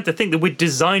of sad to think that we're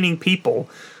designing people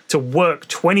to work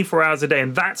 24 hours a day,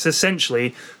 and that's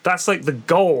like the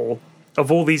goal of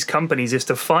all these companies, is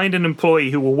to find an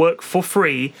employee who will work for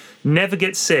free, never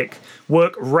get sick,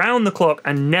 work round the clock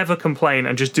and never complain,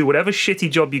 and just do whatever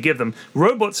shitty job you give them.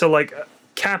 Robots are like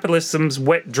capitalism's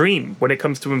wet dream when it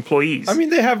comes to employees. I mean,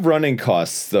 they have running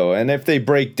costs though, and if they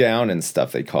break down and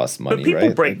stuff, they cost money. But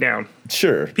people break down.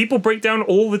 Sure, people break down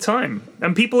all the time,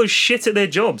 and people are shit at their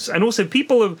jobs, and also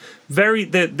people are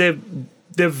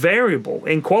they're variable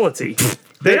in quality.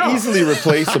 They're easily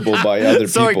replaceable by other people.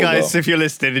 Sorry, guys, though. if you're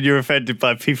listening and you're offended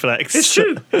by people like it's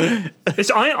true.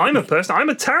 I'm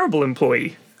a terrible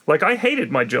employee. Like, I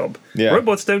hated my job. Yeah.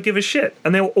 Robots don't give a shit,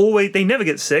 and they never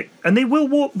get sick, and they will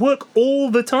work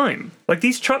all the time. Like,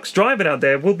 these trucks driving out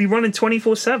there will be running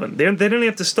 24/7. They only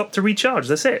have to stop to recharge.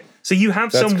 That's it. So you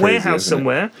have some warehouse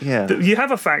somewhere. Yeah. You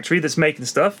have a factory that's making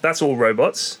stuff. That's all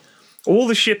robots. All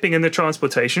the shipping and the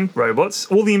transportation, robots.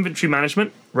 All the inventory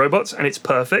management, robots, and it's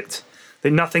perfect.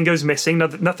 Then nothing goes missing.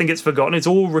 Nothing gets forgotten. It's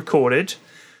all recorded.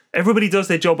 Everybody does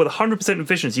their job with 100%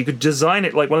 efficiency. You could design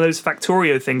it like one of those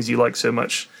Factorio things you like so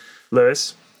much,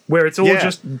 Lewis, where it's all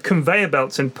just conveyor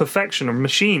belts and perfection and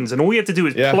machines, and all you have to do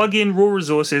is plug in raw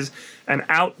resources, and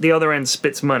out the other end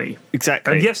spits money.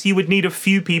 Exactly. And yes, you would need a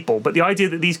few people, but the idea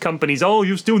that these companies,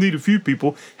 you still need a few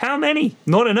people. How many?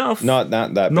 Not enough. Not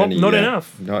that many. Not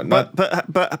enough.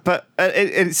 But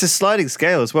it's a sliding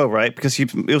scale as well, right? Because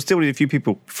you'll still need a few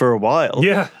people for a while.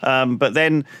 Yeah. But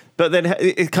then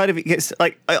it kind of gets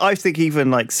like, I think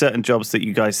even like certain jobs that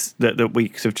you guys that we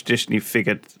sort of traditionally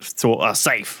thought are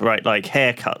safe, right? Like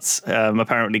haircuts,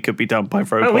 apparently could be done by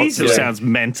robots. Which sounds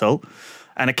mental.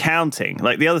 And accounting.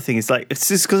 Like, the other thing is, like, it's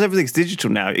just because everything's digital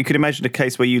now. You could imagine a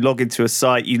case where you log into a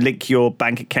site, you link your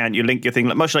bank account, you link your thing,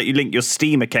 much like you link your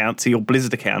Steam account to your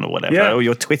Blizzard account or whatever, or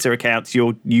your Twitter account to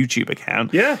your YouTube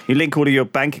account. Yeah. You link all of your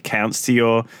bank accounts to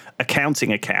your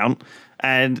accounting account,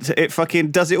 and it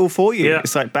fucking does it all for you.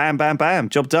 It's like bam, bam, bam,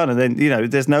 job done. And then,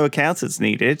 there's no accountants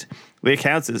needed. The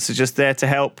accountants are just there to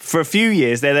help. For a few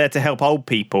years, they're there to help old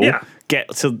people get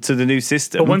to the new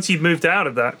system. But once you've moved out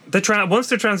of that, once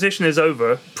the transition is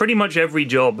over, pretty much every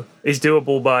job is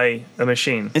doable by a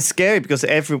machine. It's scary because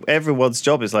everyone's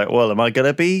job is like, well, am I going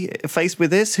to be faced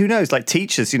with this? Who knows? Like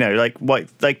teachers,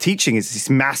 like teaching is this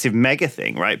massive mega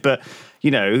thing, right? But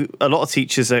a lot of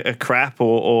teachers are crap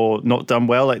or not done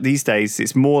well. Like these days,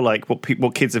 it's more like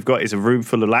what kids have got is a room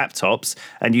full of laptops,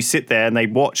 and you sit there and they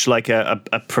watch like a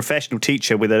professional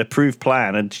teacher with an approved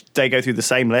plan, and they go through the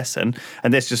same lesson,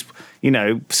 and there's just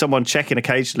someone checking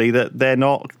occasionally that they're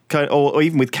not, or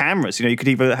even with cameras. You could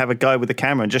even have a guy with a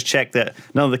camera and just check that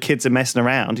none of the kids are messing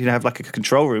around. Have like a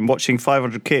control room watching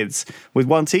 500 kids with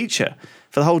one teacher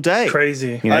for the whole day.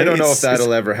 Crazy. I don't know if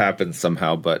that'll ever happen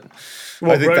somehow, but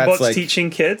what, I think robots that's teaching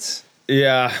kids?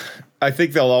 Yeah, I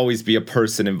think there'll always be a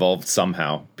person involved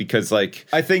somehow, because like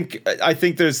I think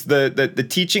there's the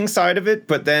teaching side of it,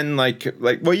 but then like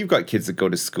well, you've got kids that go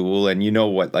to school and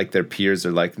what like their peers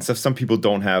are like and stuff. Some people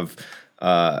don't have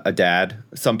a dad.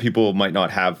 Some people might not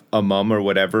have a mom or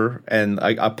whatever, and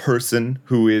like a person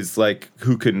who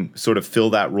can sort of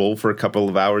fill that role for a couple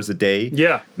of hours a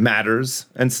day matters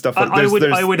and stuff like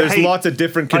that. There's lots of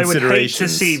different considerations. I would hate to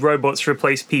see robots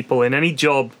replace people in any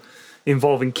job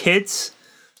involving kids,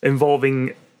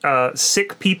 involving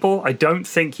sick people. I don't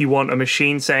think you want a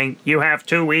machine saying you have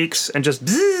 2 weeks and just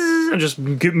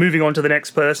moving on to the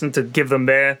next person to give them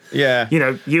their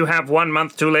you have 1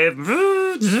 month to live.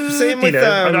 Same with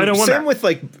I don't want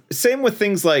that. Same with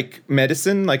things like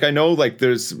medicine. Like I know like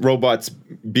there's robots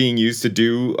being used to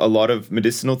do a lot of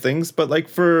medicinal things, but like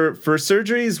for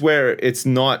surgeries where it's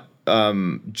not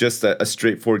just a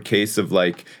straightforward case of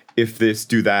like if this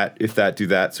do that, if that do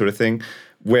that sort of thing,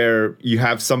 where you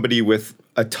have somebody with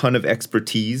a ton of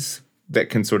expertise that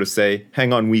can sort of say,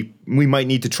 hang on, we might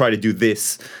need to try to do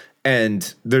this,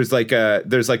 and there's like a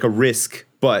risk,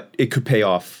 but it could pay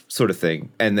off sort of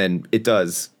thing, and then it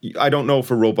does. I don't know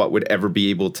if a robot would ever be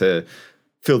able to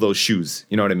fill those shoes.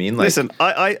 You know what I mean? Like, listen,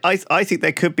 I think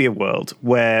there could be a world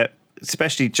where,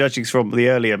 especially judging from the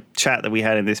earlier chat that we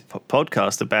had in this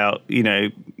podcast about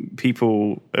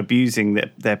people abusing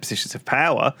their positions of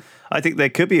power, I think there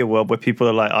could be a world where people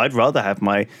are like, I'd rather have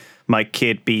my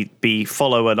kid be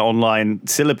follow an online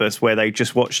syllabus where they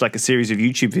just watch like a series of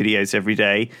YouTube videos every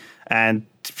day and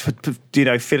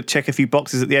check a few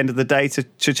boxes at the end of the day to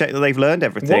check that they've learned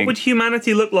everything. What would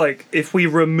humanity look like if we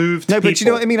removed people? But you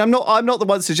know what I mean? I'm not the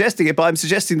one suggesting it, but I'm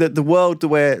suggesting that the world that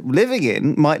we're living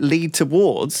in might lead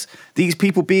towards these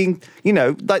people being,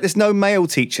 like there's no male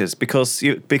teachers because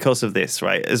of this,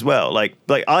 right? As well, like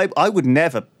I would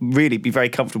never really be very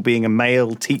comfortable being a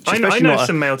male teacher. I know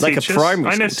some male teachers. Like a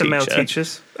primary I know school some male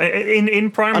teachers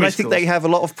in primary. And I think they have a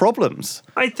lot of problems.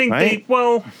 I think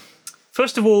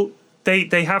first of all,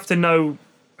 they have to know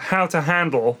how to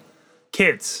handle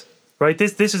kids, right?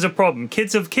 This is a problem.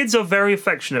 Kids are very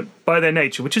affectionate by their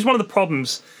nature, which is one of the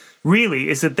problems, really,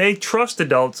 is that they trust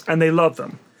adults and they love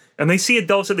them. And they see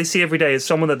adults that they see every day as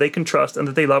someone that they can trust and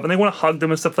that they love, and they want to hug them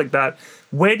and stuff like that.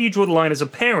 Where do you draw the line as a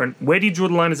parent? Where do you draw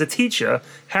the line as a teacher?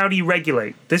 How do you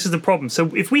regulate? This is the problem. So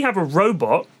if we have a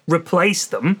robot replace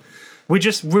them, we're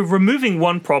removing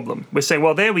one problem. We're saying,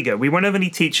 well, there we go. We won't have any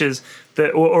teachers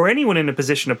that, or anyone in a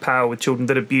position of power with children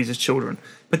that abuses children.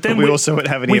 But then we also won't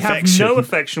have any affection. We have no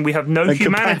affection. We have no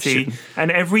humanity. Compassion.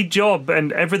 And every job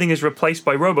and everything is replaced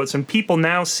by robots. And people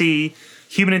now see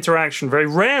human interaction very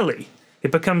rarely.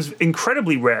 It becomes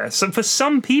incredibly rare. So for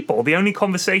some people, the only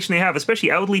conversation they have,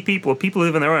 especially elderly people or people who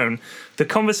live on their own, the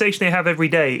conversation they have every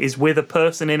day is with a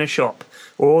person in a shop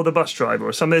or the bus driver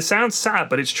or something. It sounds sad,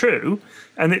 but it's true.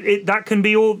 And that can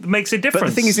be all makes a difference. But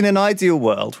the thing is, in an ideal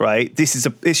world, right,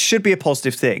 it should be a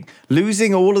positive thing.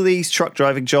 Losing all of these truck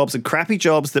driving jobs and crappy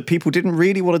jobs that people didn't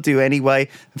really want to do anyway,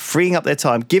 freeing up their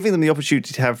time, giving them the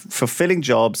opportunity to have fulfilling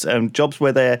jobs and jobs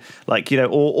where they're like,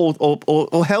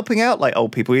 or helping out like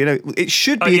old people. It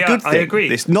should be a good thing. I agree.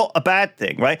 It's not a bad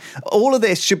thing, right? All of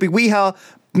this should be, we are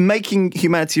making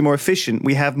humanity more efficient.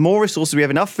 We have more resources. We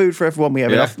have enough food for everyone. We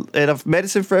have enough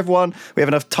medicine for everyone. We have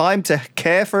enough time to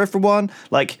care for everyone.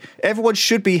 Like, everyone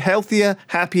should be healthier,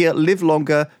 happier, live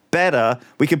longer, better.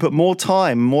 We can put more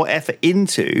time, more effort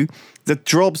into the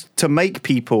jobs to make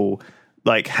people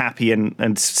like happy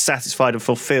and satisfied and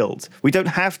fulfilled. We don't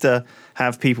have to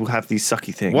have people have these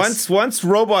sucky things. Once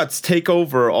robots take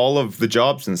over all of the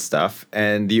jobs and stuff,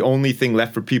 and the only thing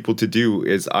left for people to do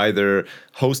is either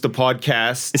host a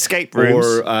podcast, escape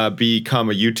rooms, or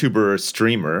become a YouTuber or a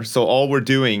streamer. So all we're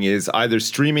doing is either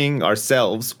streaming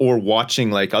ourselves or watching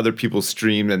like other people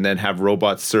stream, and then have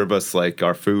robots serve us like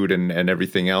our food and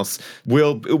everything else.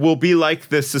 We'll be like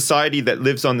the society that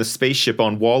lives on the spaceship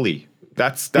on Wall-E.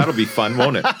 That'll be fun,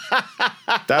 won't it?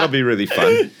 That'll be really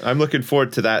fun. I'm looking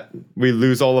forward to that. We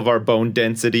lose all of our bone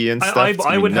density and stuff.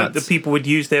 I would hope that people would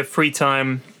use their free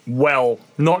time well,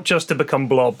 not just to become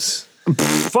blobs.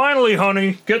 Finally,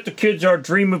 honey, get the kids our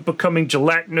dream of becoming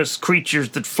gelatinous creatures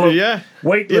that float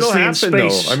weightlessly in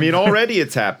space. Though. I mean, already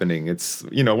it's happening. It's,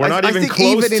 we're not even think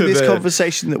close even to in this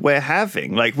conversation that we're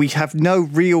having, like, we have no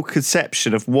real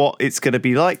conception of what it's going to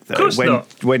be like, though,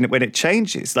 when it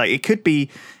changes. Like, it could be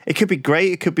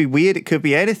great, it could be weird, it could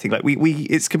be anything. Like,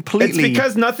 it's completely... It's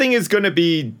because nothing is going to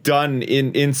be done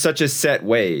in such a set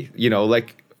way,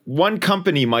 like... One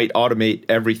company might automate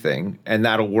everything and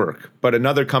that'll work, but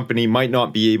another company might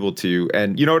not be able to.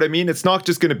 And you know what I mean? It's not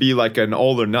just going to be like an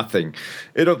all or nothing.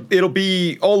 It'll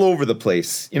be all over the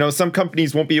place. Some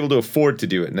companies won't be able to afford to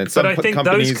do it. And then but I think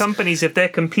those companies, if they're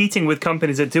competing with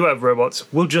companies that do have robots,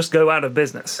 will just go out of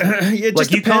business. It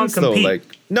just depends, though.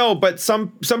 No, but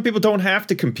some people don't have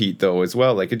to compete though as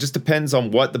well. Like, it just depends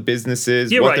on what the business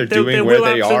is, what they're doing, where they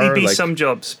are. There will absolutely be some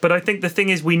jobs, but I think the thing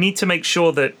is we need to make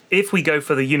sure that if we go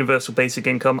for the universal basic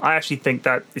income, I actually think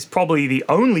that is probably the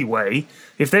only way.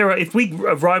 If we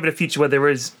arrive at a future where there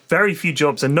is very few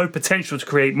jobs and no potential to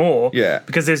create more,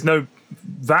 because there's no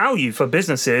value for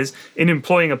businesses in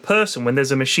employing a person when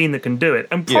there's a machine that can do it,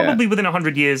 and probably within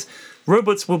 100 years.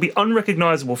 Robots will be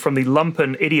unrecognizable from the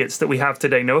lumpen idiots that we have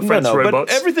today. No offense,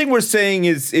 robots. But everything we're saying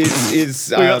is we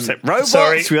upset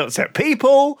robots. We upset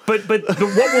people. But what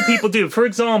will people do? For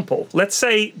example, let's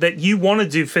say that you want to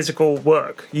do physical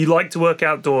work. You like to work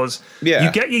outdoors. Yeah.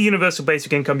 You get your universal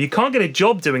basic income. You can't get a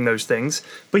job doing those things.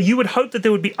 But you would hope that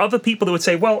there would be other people that would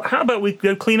say, "Well, how about we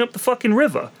go clean up the fucking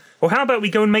river?" Or how about we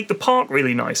go and make the park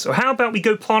really nice? Or how about we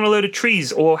go plant a load of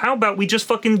trees? Or how about we just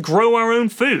fucking grow our own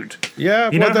food? Yeah,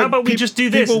 how about we just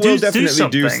do this? People will definitely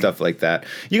do stuff like that.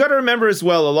 You got to remember as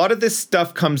well, a lot of this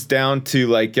stuff comes down to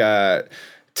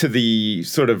to the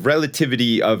sort of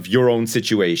relativity of your own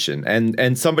situation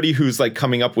and somebody who's like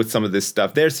coming up with some of this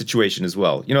stuff, their situation as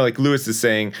well. Like Lewis is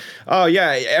saying, oh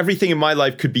yeah, everything in my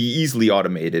life could be easily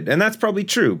automated. And that's probably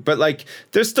true. But like,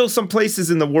 there's still some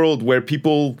places in the world where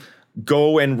people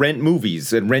go and rent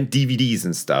movies and rent DVDs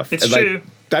and stuff. It's true.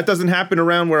 That doesn't happen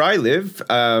around where I live.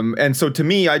 And so to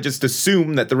me, I just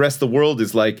assume that the rest of the world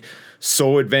is like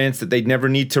so advanced that they'd never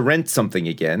need to rent something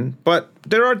again. But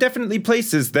there are definitely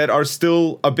places that are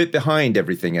still a bit behind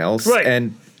everything else. Right.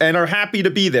 And are happy to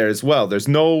be there as well. There's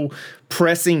no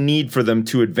pressing need for them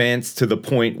to advance to the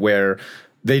point where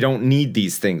they don't need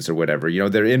these things or whatever.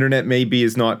 Their internet maybe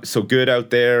is not so good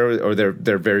out there, or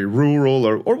they're very rural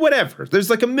or whatever. There's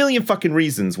like a million fucking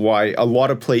reasons why a lot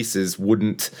of places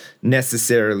wouldn't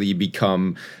necessarily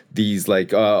become these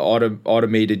like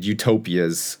automated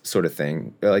utopias sort of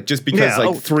thing. Like just because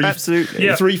three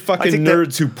fucking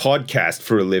nerds who podcast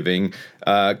for a living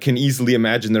can easily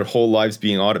imagine their whole lives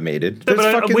being automated. There's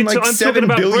fucking 7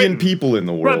 billion people in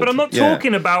the world. Right, but I'm not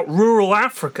talking about rural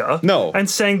Africa. No. And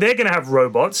saying they're going to have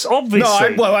robots,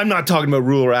 obviously. No, I'm not talking about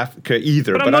rural Africa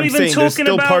either. But I'm saying there's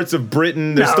still parts of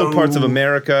Britain, there's still parts of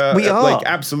America. We are. Like,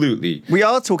 absolutely. We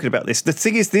are talking about this. The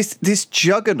thing is, this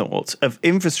juggernaut of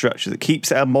infrastructure that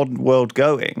keeps our modern world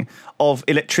going, of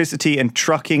electricity and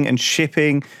trucking and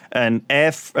shipping and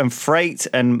air and freight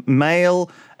and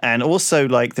mail, and also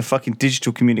like the fucking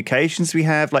digital communications we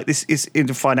have, like this is in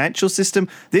the financial system.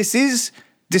 This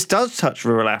does touch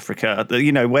rural Africa,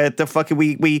 where the fucking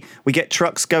we get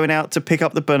trucks going out to pick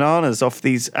up the bananas off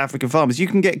these African farmers. You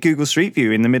can get Google Street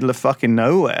View in the middle of fucking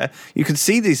nowhere. You can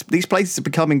see these places are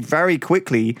becoming very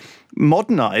quickly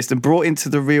modernized and brought into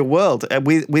the real world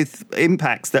with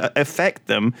impacts that affect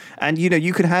them. And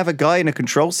you can have a guy in a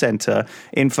control center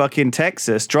in fucking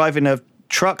Texas driving a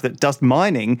truck that does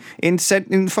mining in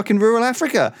fucking rural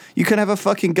Africa. You can have a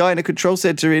fucking guy in a control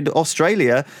center in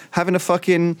Australia having a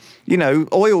fucking,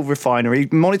 oil refinery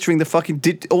monitoring the fucking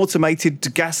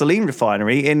automated gasoline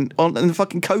refinery on the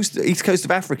fucking east coast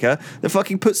of Africa that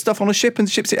fucking puts stuff on a ship and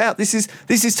ships it out. This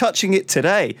is touching it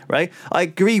today, right? I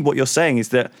agree what you're saying is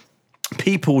that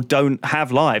people don't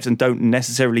have lives and don't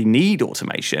necessarily need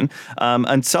automation.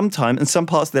 And sometimes, in some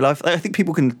parts of their life, I think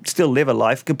people can still live a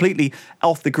life completely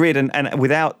off the grid and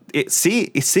without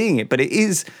seeing it. But it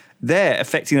is there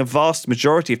affecting a vast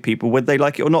majority of people, whether they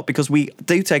like it or not, because we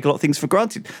do take a lot of things for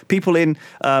granted. People in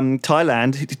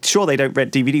Thailand, sure, they don't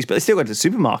rent DVDs, but they still go to the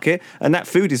supermarket, and that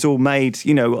food is all made,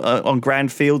 on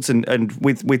grand fields and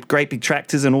with great big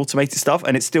tractors and automated stuff,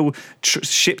 and it's still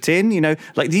shipped in.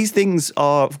 Like these things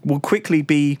will quickly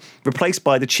be replaced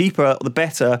by the cheaper, the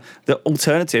better, the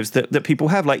alternatives that people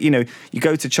have. Like, you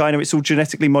go to China, it's all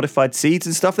genetically modified seeds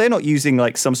and stuff. They're not using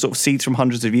like some sort of seeds from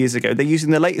hundreds of years ago. They're using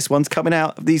the latest ones coming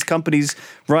out of these companies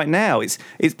right now.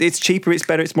 It's cheaper, it's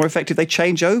better, it's more effective. They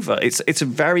change over. It's a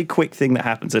very quick thing that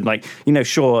happens, and like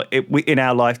sure, in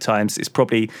our lifetimes, it's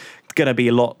probably going to be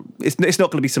a lot. It's not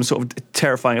going to be some sort of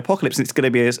terrifying apocalypse. It's going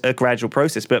to be a gradual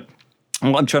process, but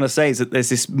And what I'm trying to say is that there's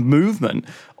this movement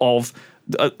of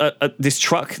this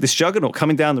juggernaut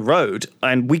coming down the road,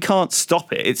 and we can't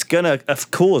stop it. It's going to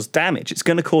cause damage. It's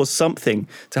going to cause something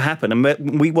to happen,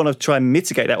 and we want to try and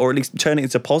mitigate that, or at least turn it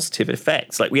into positive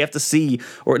effects. Like, we have to see,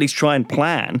 or at least try and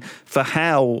plan for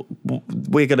how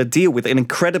we're going to deal with an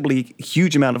incredibly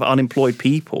huge amount of unemployed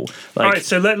people. Like, all right,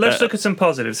 so let's look at some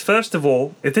positives. First of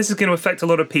all, if this is going to affect a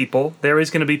lot of people, there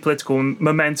is going to be political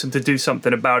momentum to do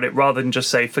something about it, rather than just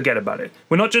say, forget about it.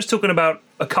 We're not just talking about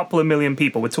a couple of million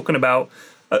people. We're talking about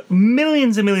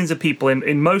millions and millions of people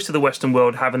in most of the Western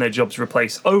world having their jobs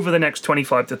replaced over the next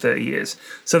 25 to 30 years.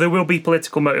 So there will be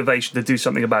political motivation to do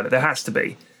something about it. There has to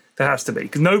be. There has to be.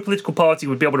 Because no political party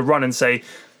would be able to run and say,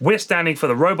 we're standing for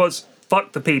the robots,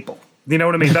 fuck the people. You know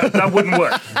what I mean? That wouldn't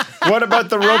work. What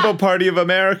about the Robo Party of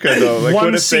America, though? Like, one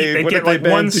what if seat, they, they'd get like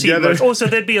band one together? seat. Also,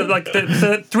 there'd be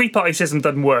the three-party system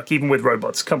doesn't work, even with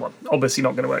robots. Come on, obviously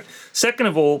not going to work. Second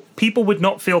of all, people would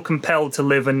not feel compelled to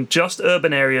live in just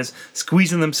urban areas,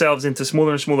 squeezing themselves into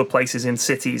smaller and smaller places in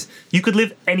cities. You could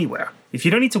live anywhere. If you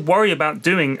don't need to worry about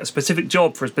doing a specific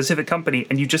job for a specific company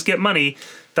and you just get money,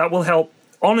 that will help,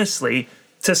 honestly,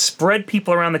 to spread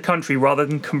people around the country rather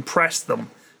than compress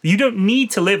them. You don't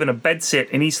need to live in a bedsit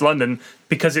in East London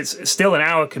because it's still an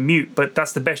hour commute, but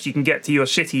that's the best you can get to your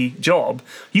shitty job.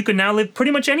 You can now live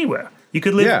pretty much anywhere. You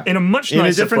could live in a much nicer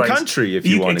place. In a different country if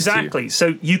you wanted exactly. to.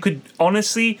 So you could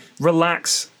honestly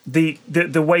relax the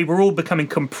way we're all becoming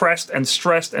compressed and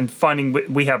stressed and finding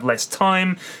we have less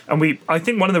time. And I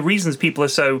think one of the reasons people are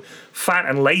so fat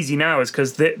and lazy now is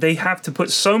because they have to put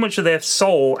so much of their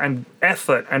soul and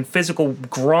effort and physical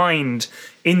grind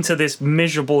into this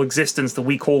miserable existence that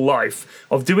we call life,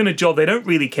 of doing a job they don't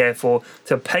really care for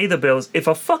to pay the bills. If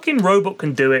a fucking robot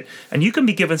can do it and you can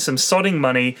be given some sodding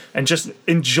money and just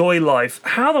enjoy life,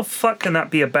 how the fuck can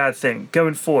that be a bad thing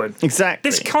going forward? Exactly.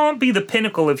 This can't be the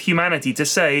pinnacle of humanity to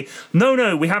say,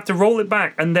 no, we have to roll it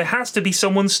back and there has to be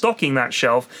someone stocking that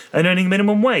shelf and earning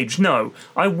minimum wage. No,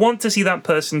 I want to see that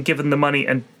person given the money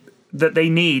and that they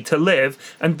need to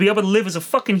live and be able to live as a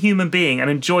fucking human being and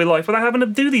enjoy life without having to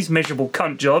do these miserable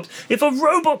cunt jobs. If a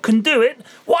robot can do it,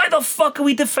 why the fuck are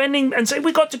we defending and saying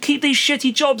we got to keep these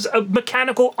shitty jobs a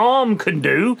mechanical arm can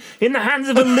do in the hands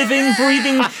of a living,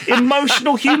 breathing,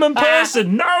 emotional human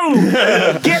person? No!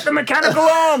 Get the mechanical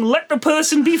arm. Let the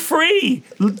person be free.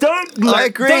 Don't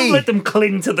let them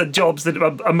cling to the jobs that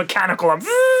a mechanical arm.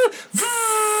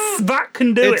 That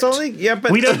can do it.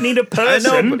 But we don't need a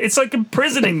person. It's like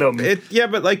imprisoning them.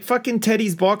 But like fucking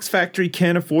Teddy's Box Factory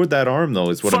can't afford that arm,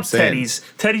 though. Is what I'm saying.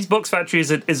 Teddy's Box Factory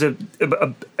is a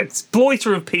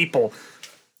exploiter of people.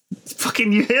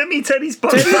 Fucking, you hear me? Teddy's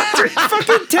Box Factory.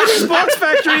 Fucking Teddy's Box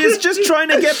Factory is just trying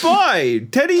to get by.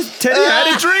 Teddy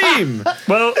had a dream.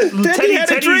 Well, Teddy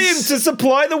had a dream to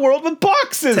supply the world with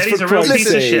boxes. Teddy's a real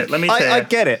piece of shit. Let me tell you. I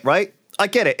get it, right? I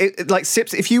get it. Like,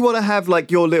 Sips, if you want to have like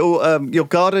your little your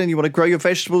garden and you want to grow your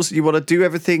vegetables, you want to do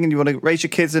everything and you want to raise your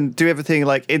kids and do everything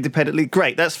like independently,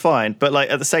 great, that's fine. But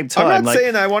like at the same time, I'm not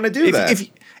saying I want to do that.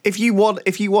 If you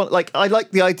want, like, I like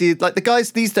the idea, like the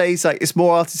guys these days, like it's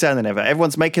more artisan than ever.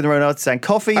 Everyone's making their own artisan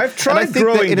coffee. I've tried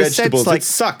growing vegetables. It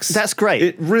sucks. That's great.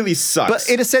 It really sucks. But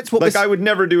in a sense, I would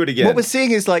never do it again. What we're seeing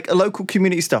is like a local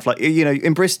community stuff. Like, you know,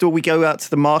 in Bristol, we go out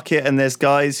to the market and there's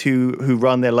guys who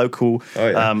run their local,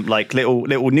 like little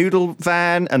noodle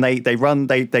van, and they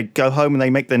go home and they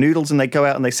make their noodles and they go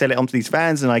out and they sell it onto these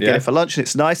vans, and I get it for lunch and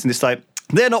it's nice, and it's like,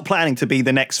 they're not planning to be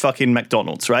the next fucking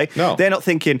McDonald's, right? No. They're not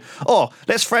thinking,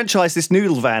 let's franchise this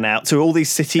noodle van out to all these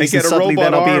cities and get suddenly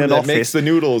then I'll be in an office. Makes the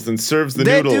noodles and serves the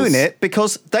They're noodles. doing it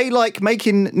because they like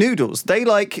making noodles. They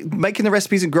like making the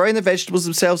recipes and growing the vegetables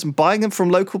themselves and buying them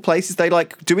from local places. They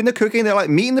like doing the cooking. They like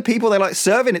meeting the people. They like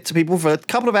serving it to people for a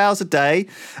couple of hours a day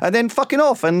and then fucking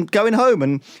off and going home.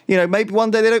 And, you know, maybe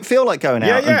one day they don't feel like going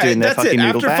out and doing their fucking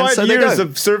noodle van. After 5 years years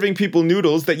of serving people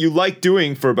noodles that you like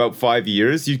doing for about 5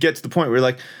 years, you get to the point where you're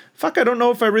like, fuck, I don't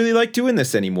know if I really like doing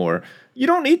this anymore. You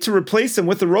don't need to replace him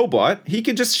with a robot. He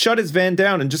can just shut his van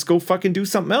down and just go fucking do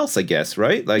something else, I guess,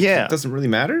 right? Like, it doesn't really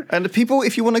matter. And the people,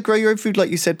 if you want to grow your own food,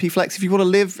 like you said, P-Flex, if you want to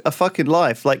live a fucking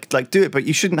life, like do it, but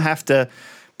you shouldn't have to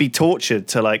be tortured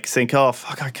to like think, oh,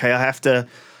 fuck, okay, I have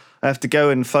to go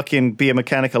and fucking be a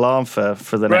mechanical arm for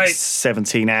the next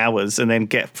 17 hours and then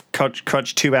get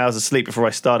crunch 2 hours of sleep before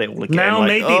I start it all again. Now,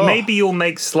 maybe you'll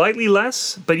make slightly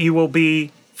less, but you will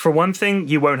be... For one thing,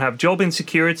 you won't have job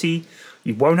insecurity.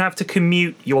 You won't have to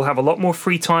commute. You'll have a lot more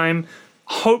free time.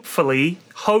 Hopefully,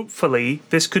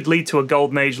 this could lead to a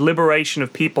golden age liberation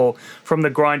of people from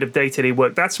the grind of day-to-day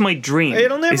work. That's my dream.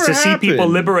 It'll never is to happen. See people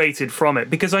liberated from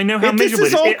it, because I know how miserable it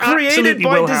is. This is all created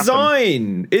by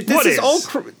design. This is all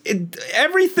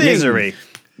everything. Misery.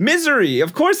 Misery,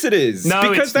 of course it is. No,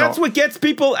 because it's that's not. what gets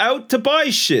people out to buy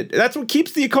shit. That's what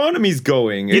keeps the economies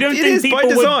going. You don't it think is people by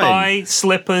would design. buy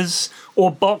slippers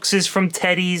or boxes from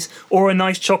Teddy's or a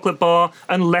nice chocolate bar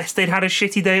unless they'd had a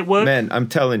shitty day at work? Man, I'm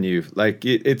telling you, like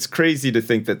it's crazy to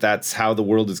think that that's how the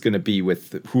world is going to be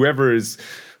with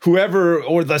whoever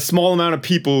or the small amount of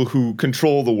people who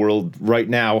control the world right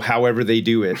now, however they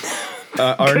do it.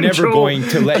 Are never going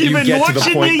to let you get to the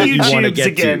point that you want to get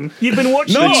again. to. You've been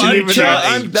watching No, the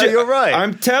YouTube. You're right.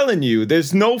 I'm telling you,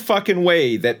 there's no fucking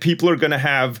way that people are going to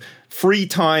have free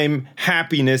time,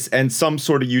 happiness, and some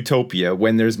sort of utopia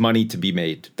when there's money to be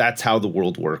made. That's how the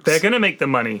world works. They're going to make the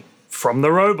money from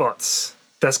the robots.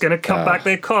 That's going to cut back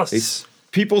their costs.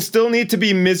 People still need to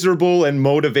be miserable and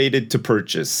motivated to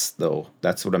purchase, though.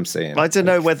 That's what I'm saying. I don't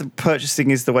know whether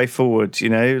purchasing is the way forward, you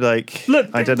know? Like, Look,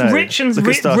 I don't know. rich Look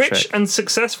at Star Trek. and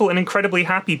successful and incredibly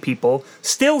happy people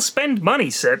still spend money,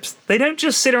 Sips. They don't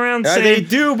just sit around saying... They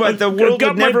do, but the world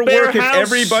would never work if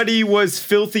everybody was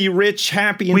filthy rich,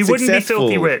 happy, and successful. We wouldn't be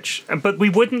filthy rich, but we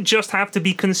wouldn't just have to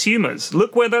be consumers.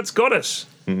 Look where that's got us.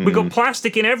 We've got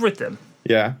plastic in everything.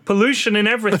 Yeah. Pollution in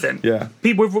everything. Yeah.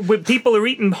 People are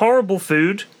eating horrible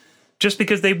food just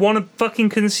because they want to fucking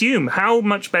consume. How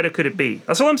much better could it be?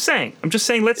 That's all I'm saying. I'm just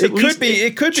saying let's at least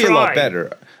It could be a lot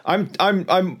better.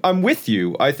 I'm with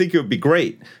you. I think it would be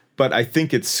great. But I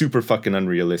think it's super fucking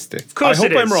unrealistic. Of course I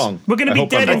hope it is. I'm wrong. We're going to be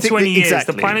dead in 20 years.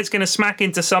 Exactly. The planet's going to smack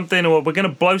into something or we're going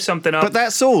to blow something up. But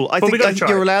that's all. I think try.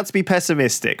 you're allowed to be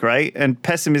pessimistic, right? And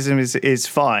pessimism is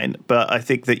fine. But I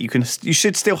think that you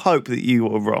should still hope that you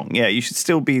were wrong. Yeah, you should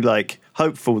still be like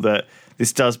hopeful that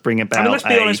this does bring about. I mean, let's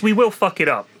be honest, we will fuck it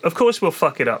up. Of course we'll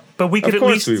fuck it up. But we could at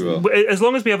least, as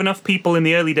long as we have enough people in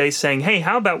the early days saying, hey,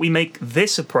 how about we make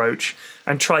this approach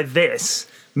and try this?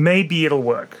 Maybe it'll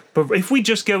work. But if we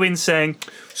just go in saying,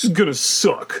 this is going to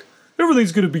suck,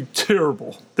 everything's going to be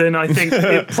terrible, then I think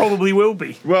it probably will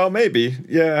be. Well, maybe.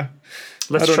 Yeah.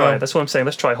 Let's try. That's what I'm saying.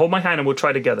 Let's try. Hold my hand and we'll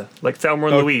try together. Like Thelma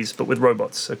and Louise, but with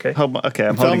robots, okay? I'm holding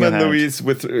Thelma your and hand. Louise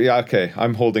with... Yeah, okay.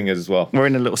 I'm holding it as well. We're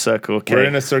in a little circle, okay? We're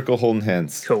in a circle holding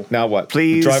hands. Cool. Now what?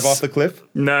 Please. Drive off the cliff?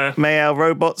 No. May our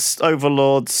robots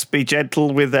overlords be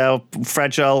gentle with our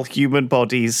fragile human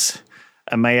bodies,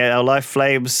 and may our life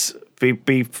flames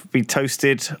be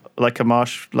toasted like a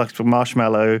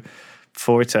marshmallow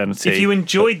for eternity. If you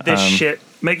enjoyed this shit,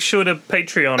 make sure to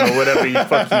Patreon or whatever you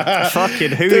fucking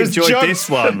who There's enjoyed jugs- this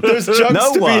one? There's jugs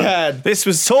no to one. be had. This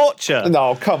was torture.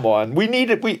 No, come on. We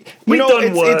need it. We've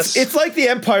done worse. It's like The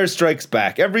Empire Strikes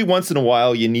Back. Every once in a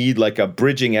while, you need like a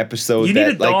bridging episode. You need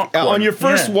a dark one. On your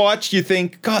first Yeah. watch, you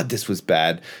think, God, this was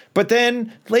bad. But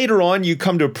then later on, you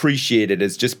come to appreciate it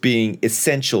as just being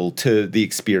essential to the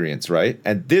experience, right?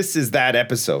 And this is that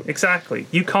episode. Exactly.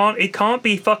 It can't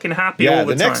be fucking happy all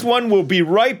the time. The next one will be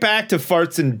right back to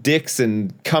farts and dicks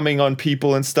and coming on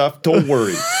people and stuff. Don't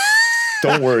worry.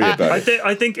 Don't worry about it.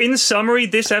 I think in summary,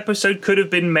 this episode could have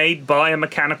been made by a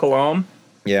mechanical arm.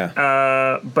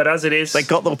 Yeah. But as it is, They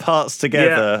got the parts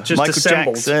together. Yeah, just Michael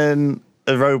assembled. Jackson,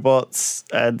 the robots,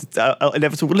 and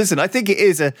inevitable. Listen, I think it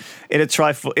is in a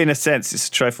sense, it's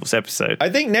a Triforce episode. I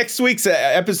think next week's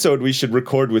episode we should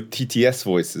record with TTS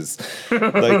voices,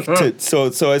 like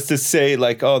so as to say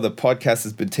like, oh, the podcast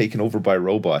has been taken over by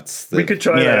robots. we could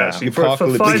try that actually for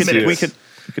apocalypse 5 is minutes. here.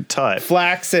 We could tie it.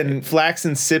 Flax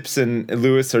and Sips and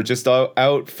Lewis are just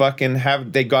out fucking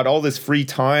they got all this free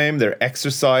time. They're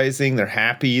exercising. They're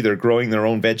happy. They're growing their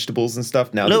own vegetables and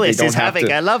stuff. Now Lewis that they is don't have having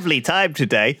to, a lovely time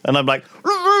today, and I'm like,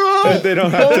 they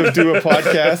don't have to do a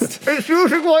podcast. it's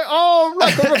using my arm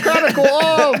like a mechanical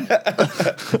arm.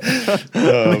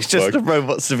 It's just the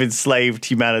robots have enslaved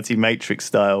humanity, Matrix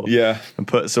style. Yeah, and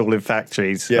put us all in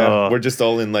factories. Yeah, we're just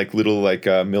all in like little like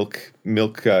milk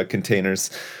containers,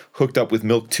 hooked up with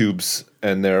milk tubes,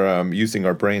 and they're using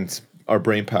our brain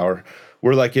power.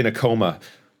 We're like in a coma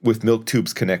with milk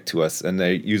tubes connect to us, and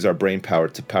they use our brain power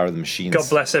to power the machines. God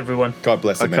bless everyone. God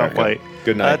bless America. I can't wait.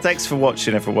 Good night. Thanks for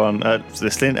watching, everyone.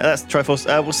 Listening. That's Triforce.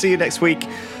 We'll see you next week.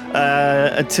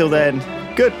 Until then,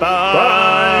 goodbye.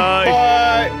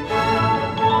 Bye.